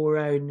out of your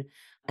own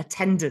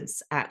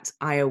attendance at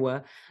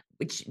Iowa,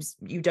 which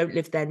you don't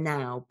live there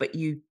now, but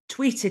you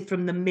tweeted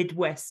from the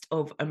Midwest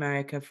of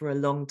America for a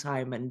long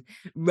time and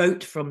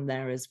wrote from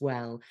there as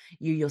well.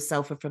 You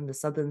yourself are from the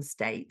southern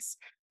states.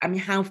 I mean,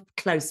 how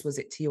close was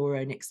it to your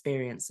own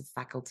experience of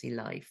faculty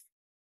life?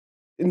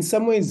 In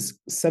some ways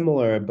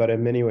similar, but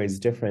in many ways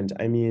different.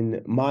 I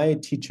mean, my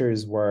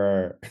teachers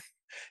were,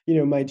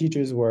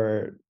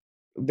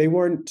 they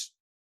weren't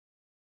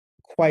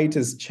quite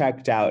as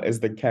checked out as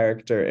the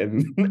character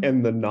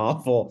in the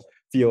novel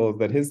feels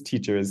that his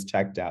teacher is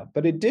checked out.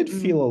 But it did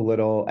feel a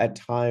little, at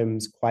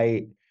times,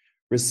 quite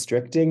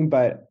restricting.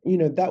 But, I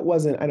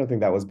don't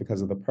think that was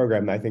because of the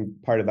program. I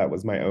think part of that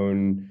was my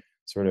own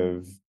sort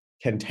of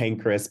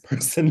cantankerous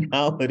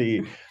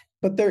personality.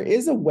 But there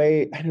is a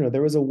way,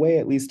 there was a way,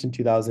 at least in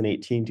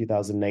 2018,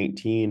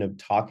 2019, of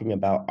talking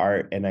about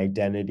art and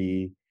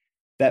identity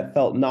that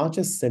felt not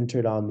just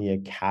centered on the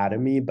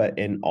academy, but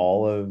in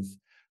all of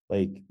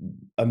like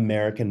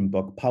American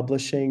book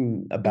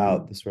publishing,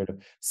 about the sort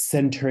of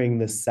centering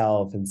the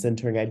self and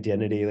centering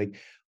identity. Like,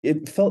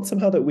 it felt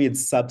somehow that we had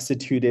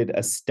substituted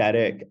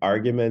aesthetic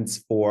arguments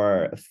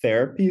for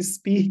therapy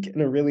speak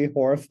in a really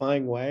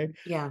horrifying way.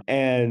 Yeah.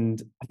 And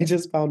I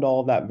just found all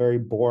of that very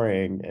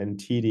boring and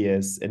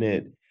tedious, and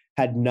it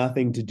had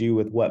nothing to do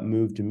with what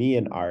moved me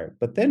in art.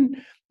 But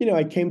then,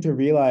 I came to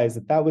realize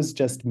that that was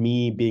just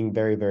me being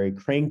very, very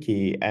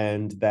cranky,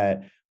 and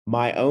that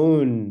my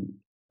own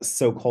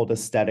so-called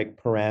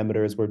aesthetic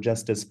parameters were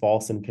just as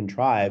false and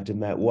contrived,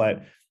 and that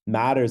what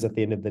matters at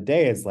the end of the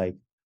day is like,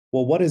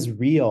 well, what is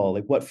real?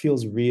 Like, what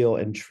feels real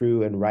and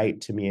true and right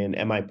to me? And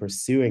am I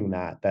pursuing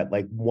that? That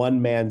like one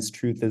man's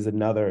truth is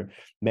another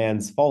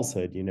man's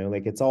falsehood,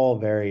 like it's all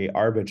very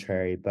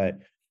arbitrary. But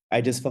I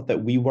just felt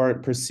that we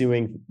weren't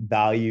pursuing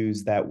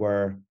values that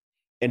were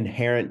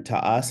inherent to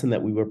us, and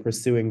that we were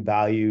pursuing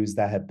values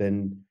that had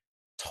been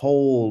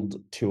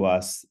told to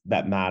us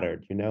that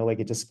mattered, like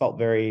it just felt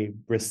very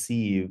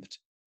received.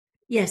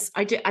 Yes,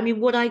 I do. I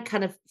mean, what I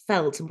kind of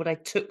felt and what I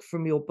took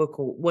from your book,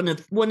 or one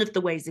of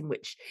the ways in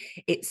which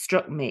it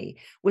struck me,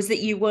 was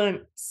that you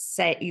weren't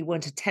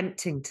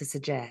attempting to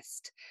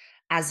suggest,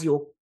 as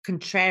your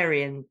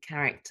contrarian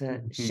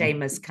character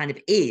Seamus kind of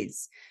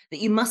is,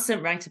 that you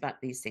mustn't write about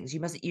these things. You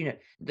mustn't,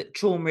 that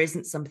trauma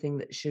isn't something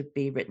that should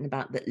be written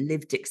about, that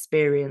lived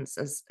experience,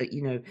 as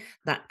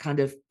that kind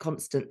of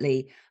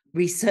constantly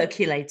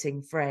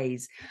recirculating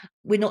phrase.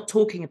 We're not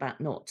talking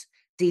about not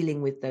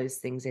dealing with those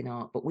things in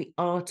art, but we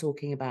are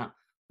talking about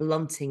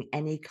blunting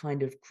any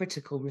kind of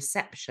critical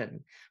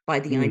reception by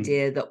the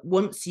idea that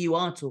once you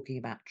are talking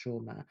about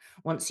trauma,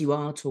 once you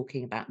are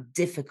talking about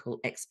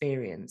difficult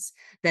experience,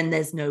 then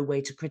there's no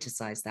way to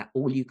criticize that.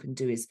 All you can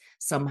do is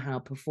somehow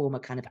perform a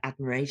kind of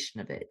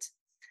admiration of it.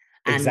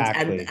 And,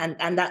 exactly.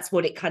 And that's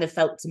what it kind of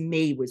felt to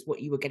me was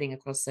what you were getting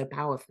across so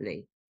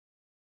powerfully.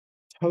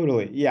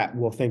 Totally. Yeah.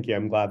 Well, thank you.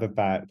 I'm glad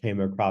that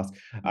came across.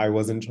 I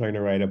wasn't trying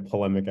to write a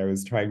polemic. I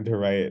was trying to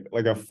write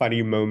like a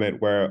funny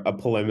moment where a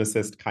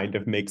polemicist kind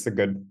of makes a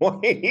good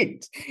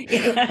point.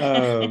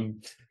 Yeah,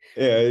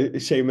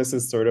 Seamus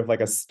is sort of like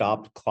a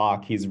stopped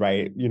clock. He's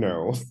right,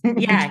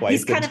 Yeah,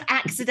 he's kind of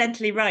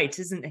accidentally right,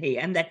 isn't he?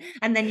 And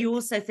then you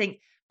also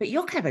think, but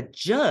you're kind of a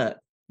jerk,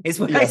 is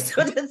what I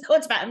sort of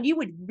thought about. And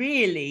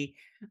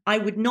I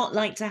would not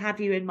like to have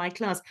you in my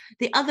class.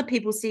 The other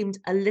people seemed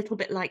a little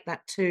bit like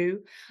that too.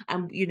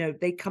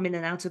 They come in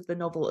and out of the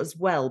novel as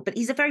well. But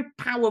he's a very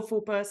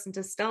powerful person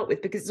to start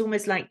with, because it's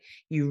almost like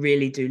you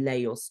really do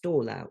lay your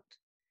stall out.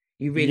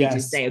 You really do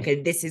say,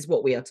 okay, this is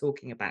what we are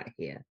talking about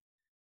here.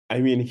 I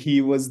mean, he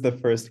was the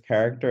first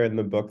character in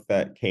the book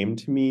that came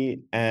to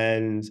me,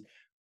 and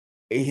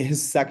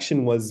his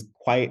section was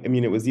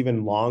it was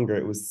even longer.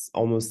 It was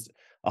almost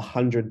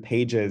 100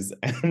 pages.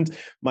 And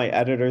my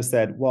editor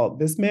said, well,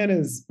 this man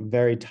is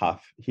very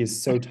tough.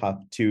 He's so tough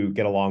to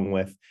get along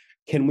with.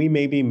 Can we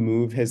maybe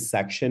move his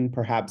section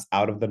perhaps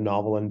out of the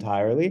novel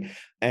entirely?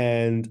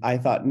 And I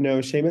thought, no,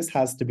 Seamus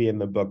has to be in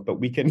the book, but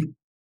we can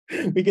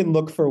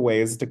look for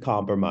ways to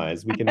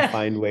compromise. We can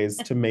find ways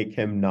to make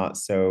him not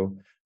so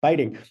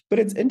biting. But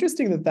it's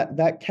interesting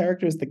that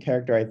character is the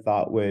character I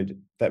thought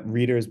that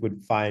readers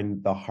would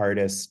find the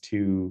hardest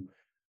to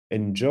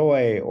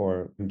enjoy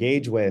or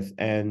engage with.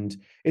 And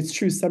it's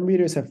true, some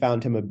readers have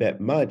found him a bit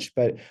much,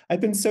 but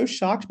I've been so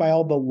shocked by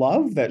all the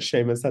love that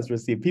Seamus has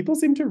received. People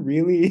seem to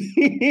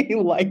really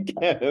like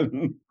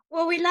him.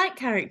 Well, we like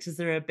characters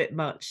that are a bit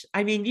much.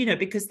 I mean,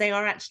 because they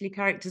are actually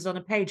characters on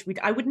a page.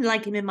 I wouldn't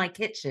like him in my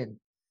kitchen.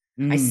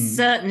 I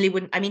certainly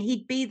wouldn't. I mean,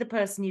 he'd be the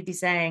person you'd be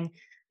saying,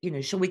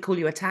 shall we call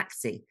you a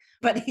taxi?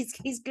 But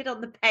he's good on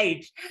the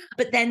page.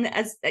 But then,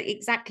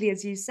 exactly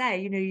as you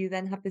say, you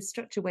then have this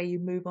structure where you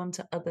move on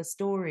to other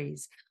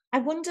stories. I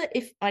wonder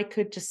if I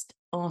could just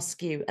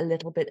ask you a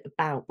little bit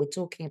about, we're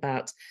talking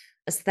about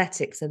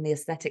aesthetics and the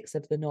aesthetics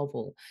of the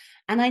novel.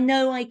 And I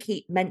know I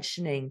keep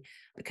mentioning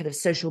the kind of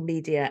social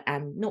media,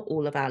 and not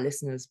all of our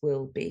listeners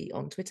will be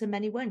on Twitter,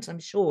 many won't, I'm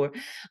sure,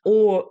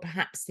 or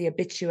perhaps the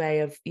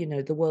habitué of,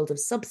 the world of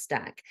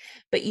Substack.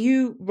 But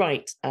you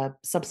write a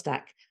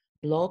Substack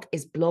blog.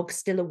 Is blog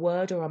still a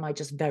word, or am I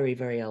just very,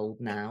 very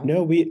old now?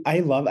 No,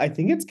 I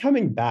think it's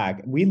coming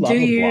back. We love Do a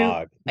you?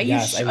 blog. Are you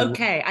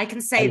okay? I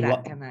can say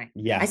that, can I?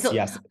 Yes,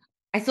 yes.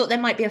 I thought there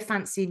might be a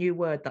fancy new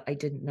word that I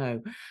didn't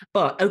know.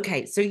 But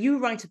okay, so you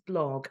write a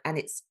blog and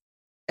it's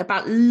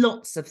about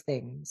lots of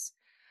things,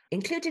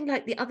 including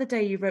like the other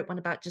day you wrote one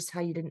about just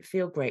how you didn't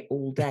feel great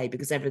all day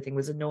because everything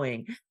was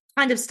annoying.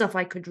 Kind of stuff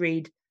I could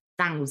read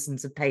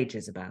thousands of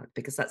pages about,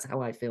 because that's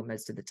how I feel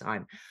most of the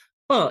time.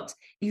 But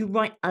you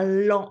write a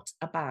lot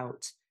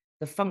about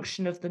the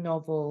function of the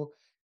novel,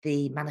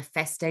 the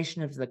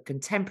manifestation of the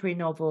contemporary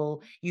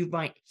novel. You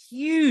write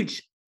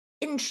huge,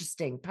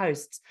 interesting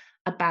posts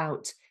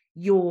about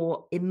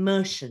your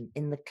immersion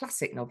in the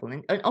classic novel,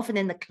 and often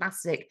in the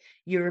classic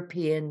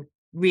European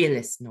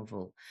realist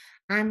novel.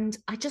 And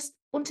I just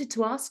wanted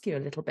to ask you a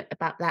little bit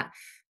about that,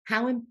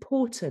 how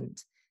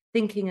important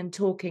thinking and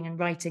talking and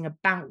writing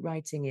about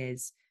writing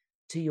is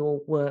to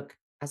your work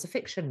as a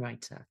fiction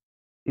writer.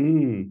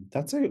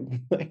 That's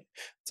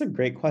a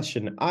great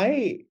question.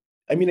 I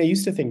mean, I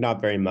used to think not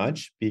very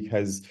much,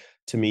 because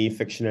to me,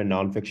 fiction and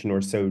nonfiction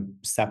were so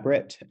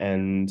separate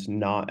and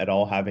not at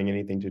all having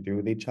anything to do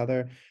with each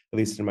other, at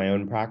least in my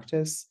own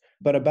practice.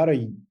 But about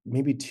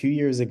maybe 2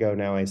 years ago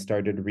now, I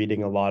started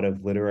reading a lot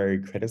of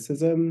literary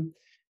criticism,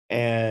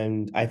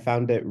 and I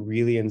found it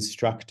really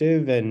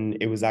instructive, and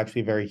it was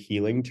actually very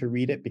healing to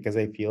read it, because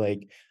I feel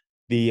like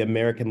the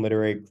American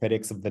literary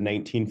critics of the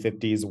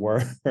 1950s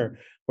were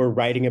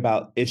writing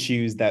about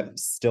issues that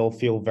still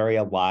feel very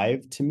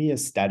alive to me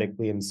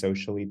aesthetically and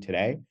socially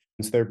today.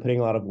 And so they're putting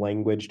a lot of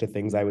language to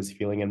things I was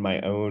feeling in my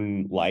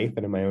own life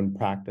and in my own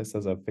practice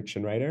as a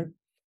fiction writer.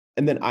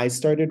 And then I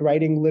started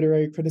writing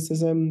literary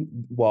criticism,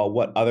 well,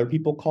 what other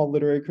people call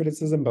literary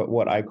criticism, but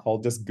what I call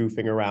just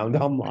goofing around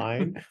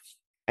online.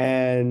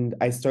 And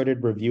I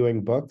started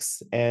reviewing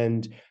books.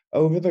 And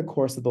over the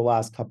course of the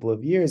last couple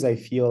of years, I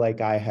feel like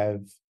I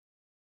have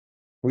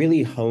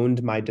really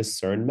honed my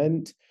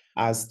discernment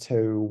as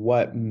to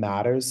what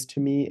matters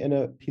to me in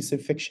a piece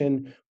of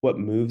fiction, what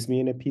moves me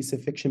in a piece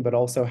of fiction, but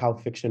also how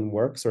fiction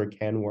works or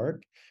can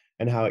work,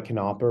 and how it can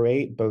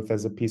operate both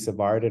as a piece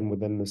of art and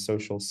within the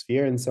social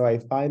sphere. And so I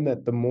find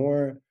that the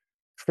more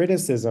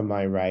criticism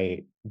I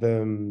write,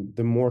 the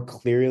more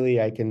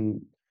clearly I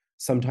can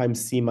sometimes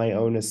see my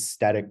own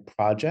aesthetic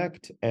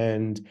project.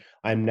 And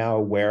I'm now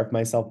aware of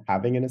myself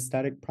having an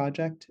aesthetic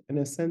project in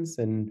a sense.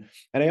 And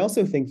I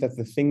also think that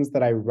the things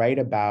that I write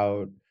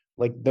about,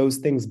 like those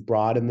things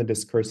broaden the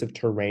discursive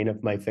terrain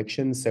of my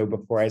fiction. So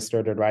before I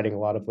started writing a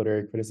lot of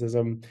literary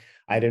criticism,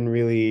 I didn't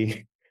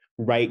really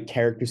write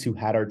characters who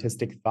had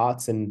artistic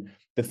thoughts. And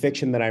the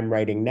fiction that I'm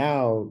writing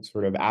now,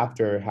 sort of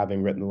after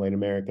having written The Late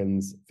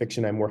Americans,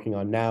 fiction I'm working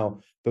on now,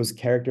 those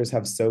characters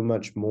have so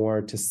much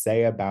more to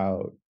say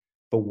about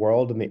the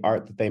world and the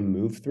art that they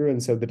move through.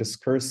 And so the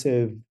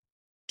discursive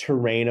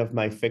terrain of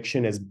my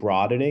fiction is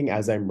broadening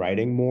as I'm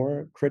writing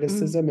more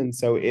criticism. And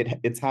so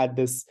it's had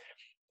this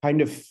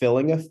kind of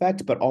filling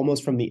effect, but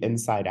almost from the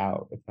inside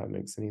out, if that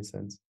makes any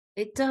sense.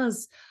 It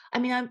does. I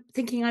mean, I'm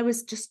thinking, I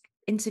was just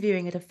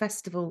interviewing at a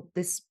festival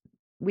this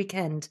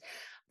weekend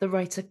the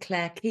writer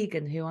Claire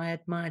Keegan, who I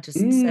admire just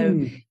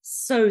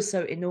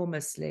so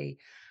enormously.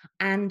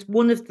 And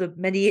one of the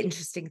many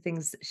interesting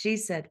things that she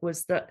said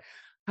was that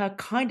her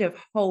kind of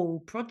whole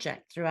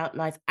project throughout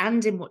life,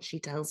 and in what she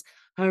tells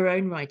her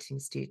own writing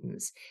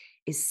students,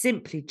 is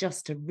simply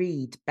just to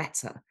read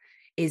better,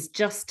 is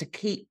just to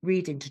keep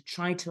reading, to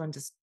try to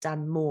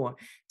understand more,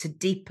 to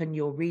deepen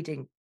your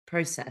reading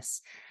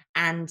process.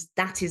 And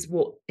that is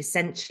what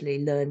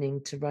essentially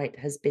learning to write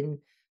has been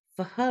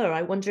for her.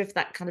 I wonder if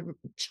that kind of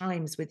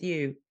chimes with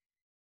you.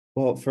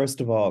 Well,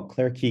 first of all,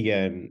 Claire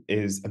Keegan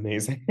is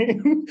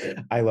amazing.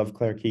 I love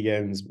Claire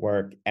Keegan's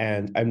work,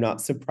 and I'm not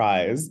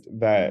surprised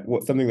that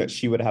something that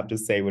she would have to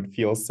say would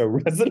feel so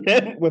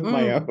resonant with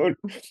my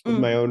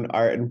own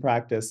art and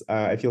practice.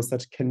 I feel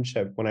such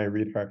kinship when I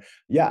read her.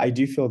 Yeah, I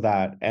do feel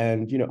that.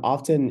 And,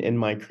 often in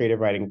my creative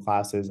writing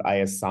classes, I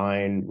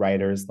assign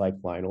writers like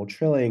Lionel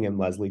Trilling and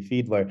Leslie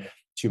Fiedler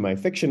to my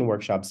fiction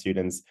workshop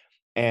students.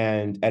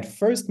 And at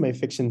first, my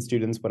fiction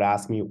students would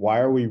ask me, why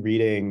are we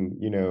reading,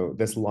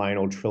 this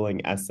Lionel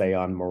Trilling essay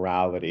on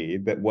morality?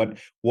 That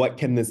what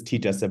can this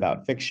teach us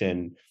about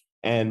fiction?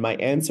 And my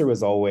answer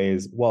was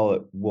always, well,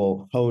 it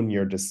will hone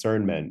your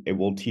discernment. It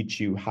will teach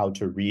you how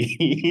to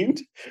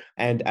read.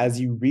 And as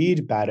you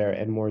read better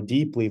and more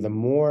deeply, the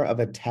more of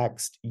a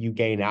text you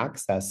gain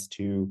access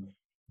to,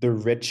 the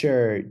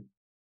richer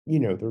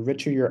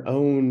your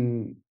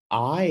own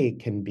eye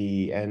can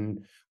be.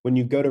 And when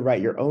you go to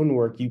write your own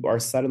work, you are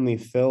suddenly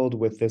filled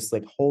with this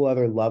like whole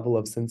other level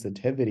of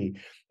sensitivity.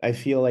 I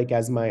feel like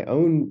as my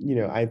own,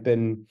 I've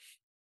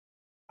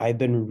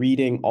been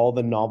reading all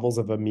the novels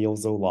of Émile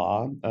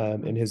Zola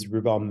in his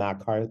Rougon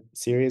Macquart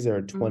series. There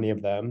are 20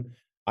 of them.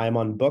 I'm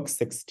on book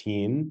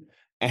 16.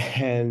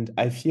 And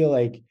I feel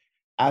like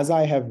as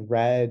I have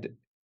read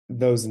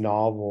those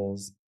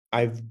novels,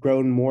 I've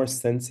grown more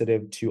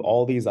sensitive to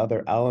all these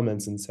other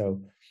elements. And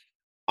so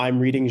I'm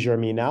reading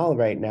Germinal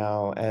right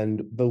now,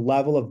 and the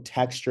level of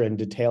texture and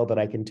detail that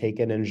I can take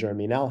in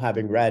Germinal,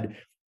 having read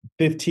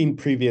 15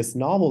 previous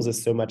novels,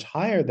 is so much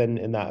higher than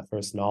in that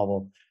first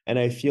novel. And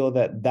I feel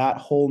that that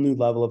whole new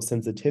level of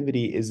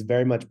sensitivity is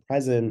very much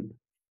present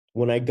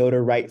when I go to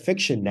write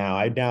fiction now.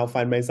 I now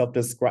find myself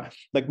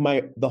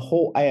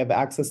I have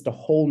access to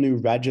whole new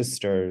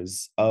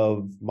registers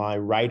of my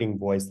writing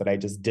voice that I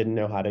just didn't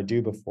know how to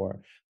do before,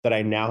 that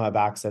I now have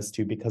access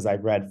to because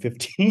I've read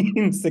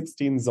 15,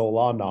 16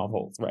 Zola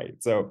novels, right?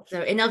 So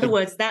in other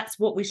words, that's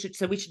what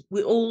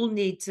we all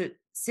need to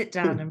sit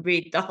down and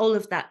read the whole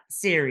of that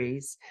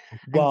series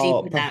and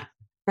deepen that.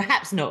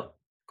 Perhaps not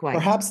quite.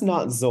 Perhaps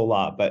not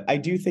Zola, but I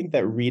do think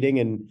that reading,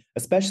 and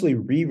especially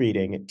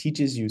rereading, it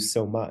teaches you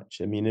so much.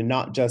 I mean, and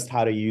not just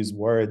how to use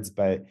words,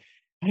 but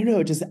I don't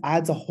know, it just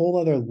adds a whole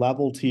other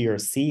level to your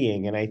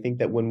seeing. And I think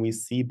that when we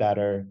see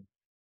better,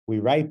 we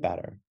write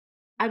better.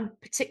 I'm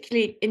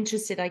particularly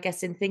interested, I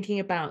guess, in thinking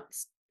about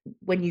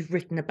when you've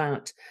written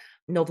about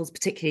novels,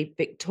 particularly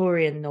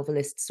Victorian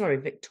novelists. Sorry,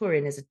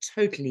 Victorian is a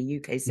totally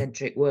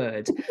UK-centric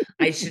word,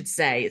 I should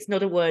say. It's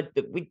not a word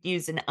that we'd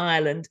use in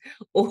Ireland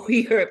or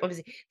Europe,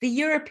 obviously. The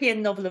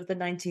European novel of the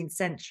 19th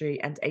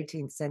century and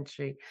 18th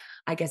century,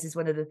 I guess, is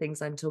one of the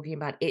things I'm talking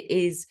about. It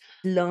is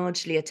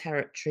largely a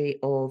territory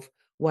of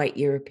white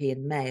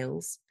European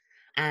males.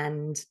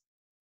 And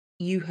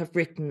you have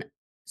written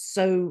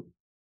so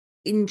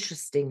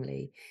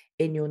interestingly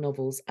in your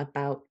novels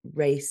about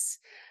race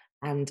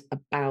and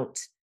about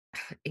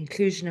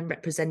inclusion and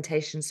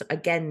representation. So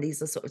again,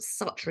 these are sort of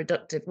such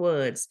reductive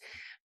words,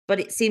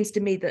 but it seems to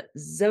me that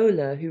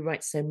Zola, who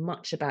writes so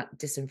much about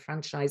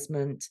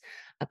disenfranchisement,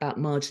 about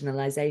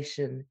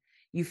marginalization,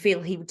 you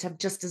feel he would have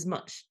just as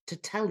much to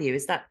tell you.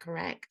 Is that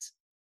correct?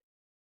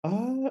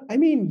 I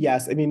mean,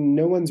 yes. I mean,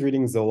 no one's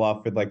reading Zola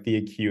for like the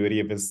acuity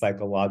of his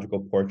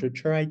psychological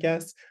portraiture, I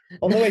guess.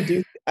 Although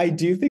I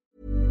do think.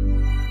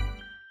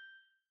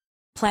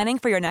 Planning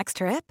for your next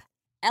trip?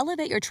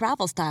 Elevate your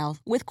travel style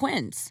with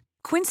Quince.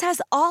 Quince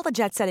has all the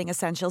jet-setting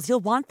essentials you'll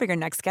want for your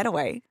next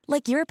getaway,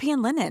 like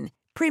European linen,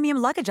 premium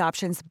luggage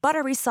options,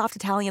 buttery soft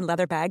Italian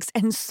leather bags,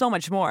 and so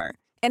much more.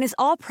 And is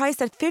all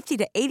priced at 50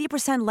 to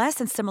 80% less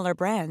than similar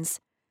brands.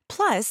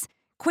 Plus,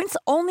 Quince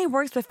only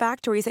works with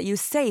factories that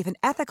use safe and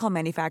ethical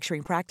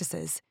manufacturing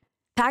practices.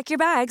 Pack your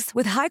bags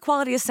with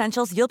high-quality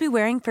essentials you'll be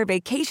wearing for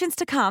vacations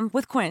to come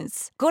with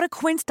Quince. Go to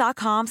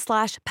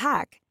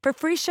quince.com/pack for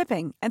free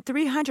shipping and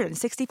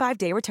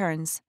 365-day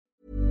returns.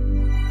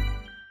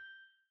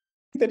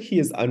 That he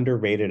is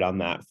underrated on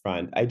that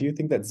front. I do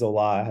think that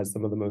Zola has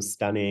some of the most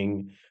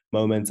stunning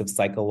moments of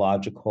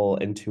psychological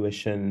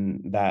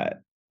intuition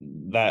that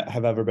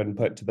have ever been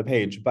put to the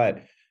page.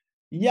 But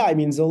yeah, I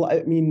mean,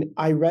 Zola, when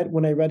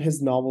I read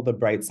his novel, The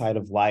Bright Side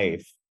of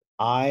Life,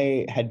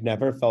 I had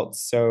never felt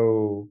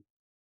so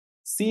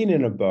seen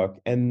in a book.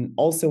 And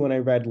also when I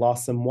read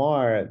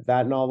L'Assommoir,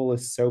 that novel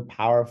is so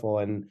powerful.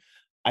 And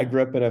I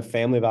grew up in a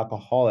family of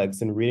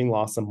alcoholics, and reading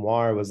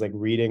L'Assommoir was like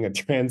reading a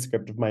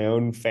transcript of my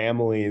own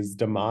family's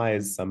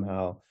demise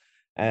somehow.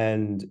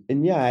 And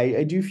yeah,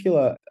 I do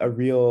feel a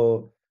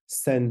real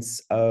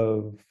sense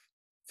of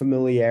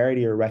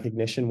familiarity or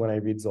recognition when I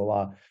read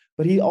Zola.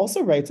 But he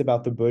also writes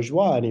about the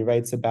bourgeois, and he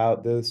writes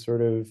about the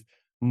sort of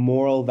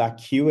moral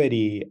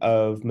vacuity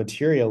of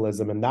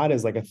materialism. And that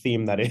is like a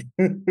theme that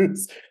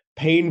is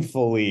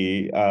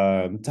painfully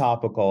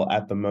topical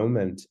at the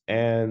moment.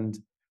 And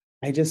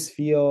I just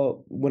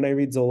feel when I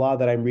read Zola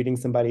that I'm reading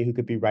somebody who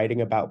could be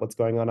writing about what's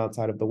going on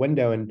outside of the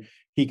window, and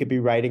he could be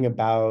writing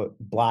about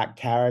Black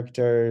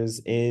characters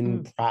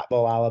in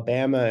Prattville,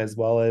 Alabama, as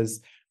well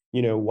as,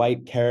 you know,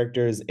 white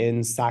characters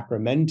in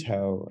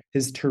Sacramento.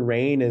 His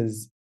terrain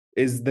is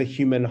the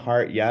human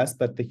heart, yes,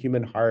 but the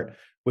human heart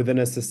within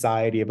a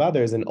society of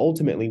others. And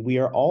ultimately, we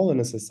are all in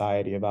a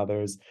society of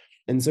others.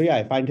 And so, yeah,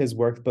 I find his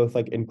work both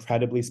like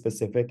incredibly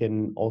specific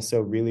and also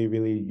really,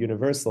 really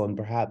universal. And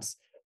perhaps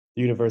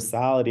the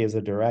universality is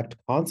a direct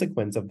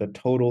consequence of the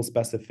total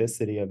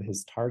specificity of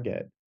his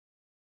target.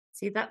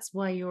 See, that's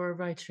why you're a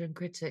writer and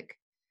critic.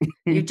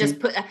 You've just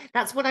put,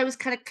 that's what I was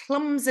kind of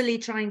clumsily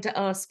trying to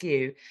ask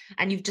you.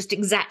 And you've just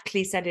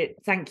exactly said it.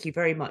 Thank you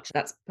very much.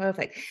 That's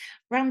perfect.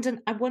 Brandon,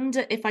 I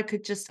wonder if I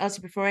could just ask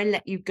you before I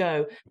let you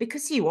go,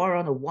 because you are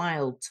on a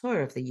wild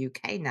tour of the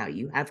UK now.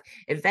 You have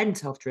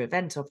event after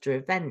event after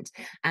event,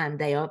 and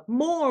they are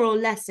more or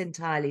less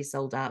entirely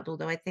sold out,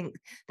 although I think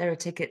there are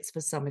tickets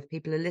for some if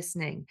people are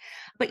listening.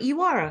 But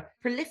you are a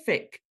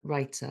prolific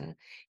writer.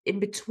 In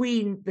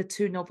between the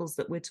two novels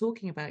that we're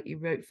talking about, you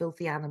wrote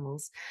Filthy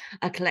Animals,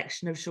 a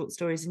collection of short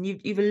stories, and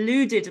you've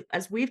alluded,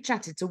 as we've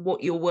chatted, to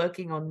what you're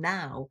working on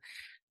now.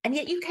 And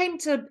yet you came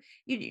to,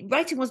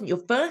 writing wasn't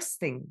your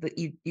first thing that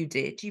you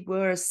did. You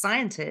were a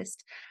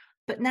scientist,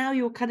 but now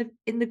you're kind of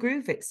in the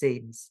groove, it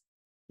seems.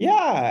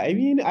 Yeah, I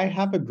mean, I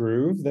have a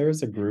groove.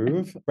 There's a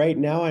groove. Right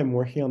now, I'm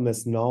working on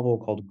this novel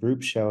called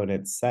Group Show, and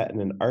it's set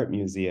in an art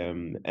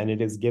museum, and it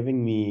is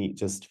giving me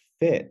just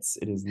fits.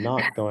 It is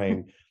not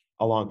going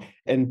along.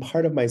 And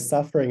part of my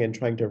suffering in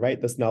trying to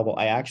write this novel,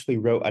 I actually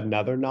wrote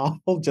another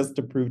novel just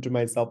to prove to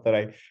myself that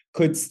I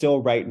could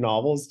still write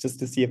novels, just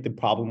to see if the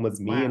problem was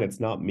me. Wow. And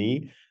it's not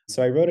me.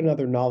 So I wrote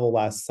another novel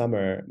last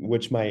summer,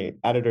 which my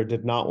editor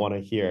did not want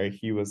to hear.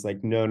 He was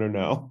like,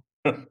 no,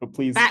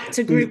 please. Back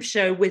to group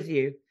show with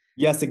you.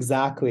 Yes,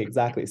 exactly.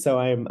 So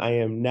I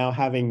am now,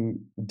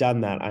 having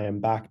done that, I am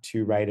back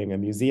to writing a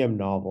museum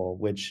novel,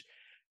 which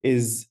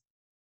is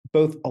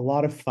both a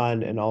lot of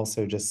fun and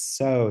also just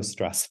so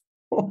stressful.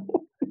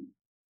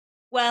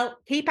 Well,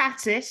 keep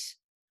at it.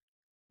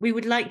 We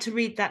would like to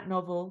read that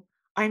novel.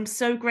 I'm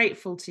so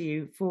grateful to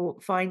you for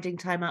finding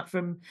time out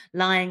from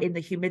lying in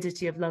the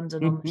humidity of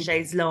London on the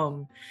chaise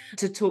longue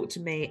to talk to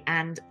me.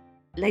 And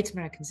Late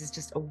Americans is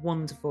just a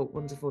wonderful,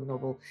 wonderful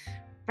novel.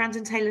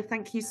 Brandon Taylor,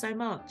 thank you so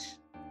much.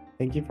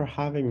 Thank you for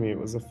having me. It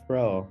was a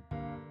thrill.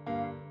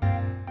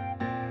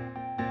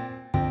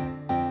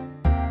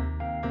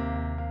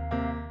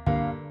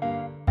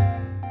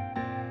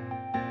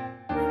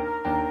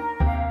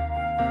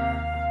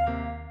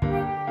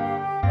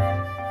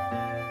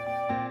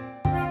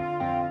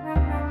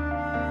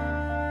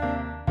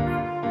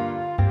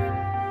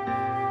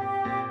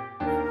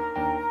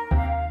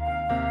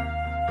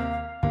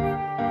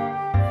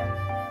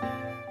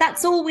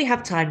 That's all we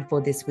have time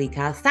for this week.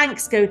 Our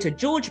thanks go to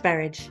George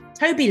Berridge,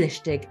 Toby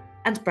Lishtig,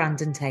 and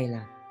Brandon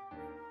Taylor.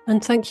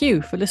 And thank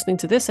you for listening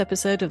to this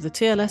episode of the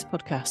TLS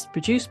podcast,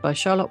 produced by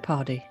Charlotte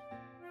Pardee.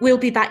 We'll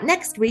be back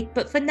next week,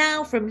 but for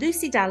now, from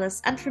Lucy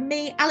Dallas and from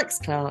me, Alex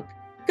Clark,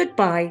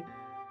 goodbye.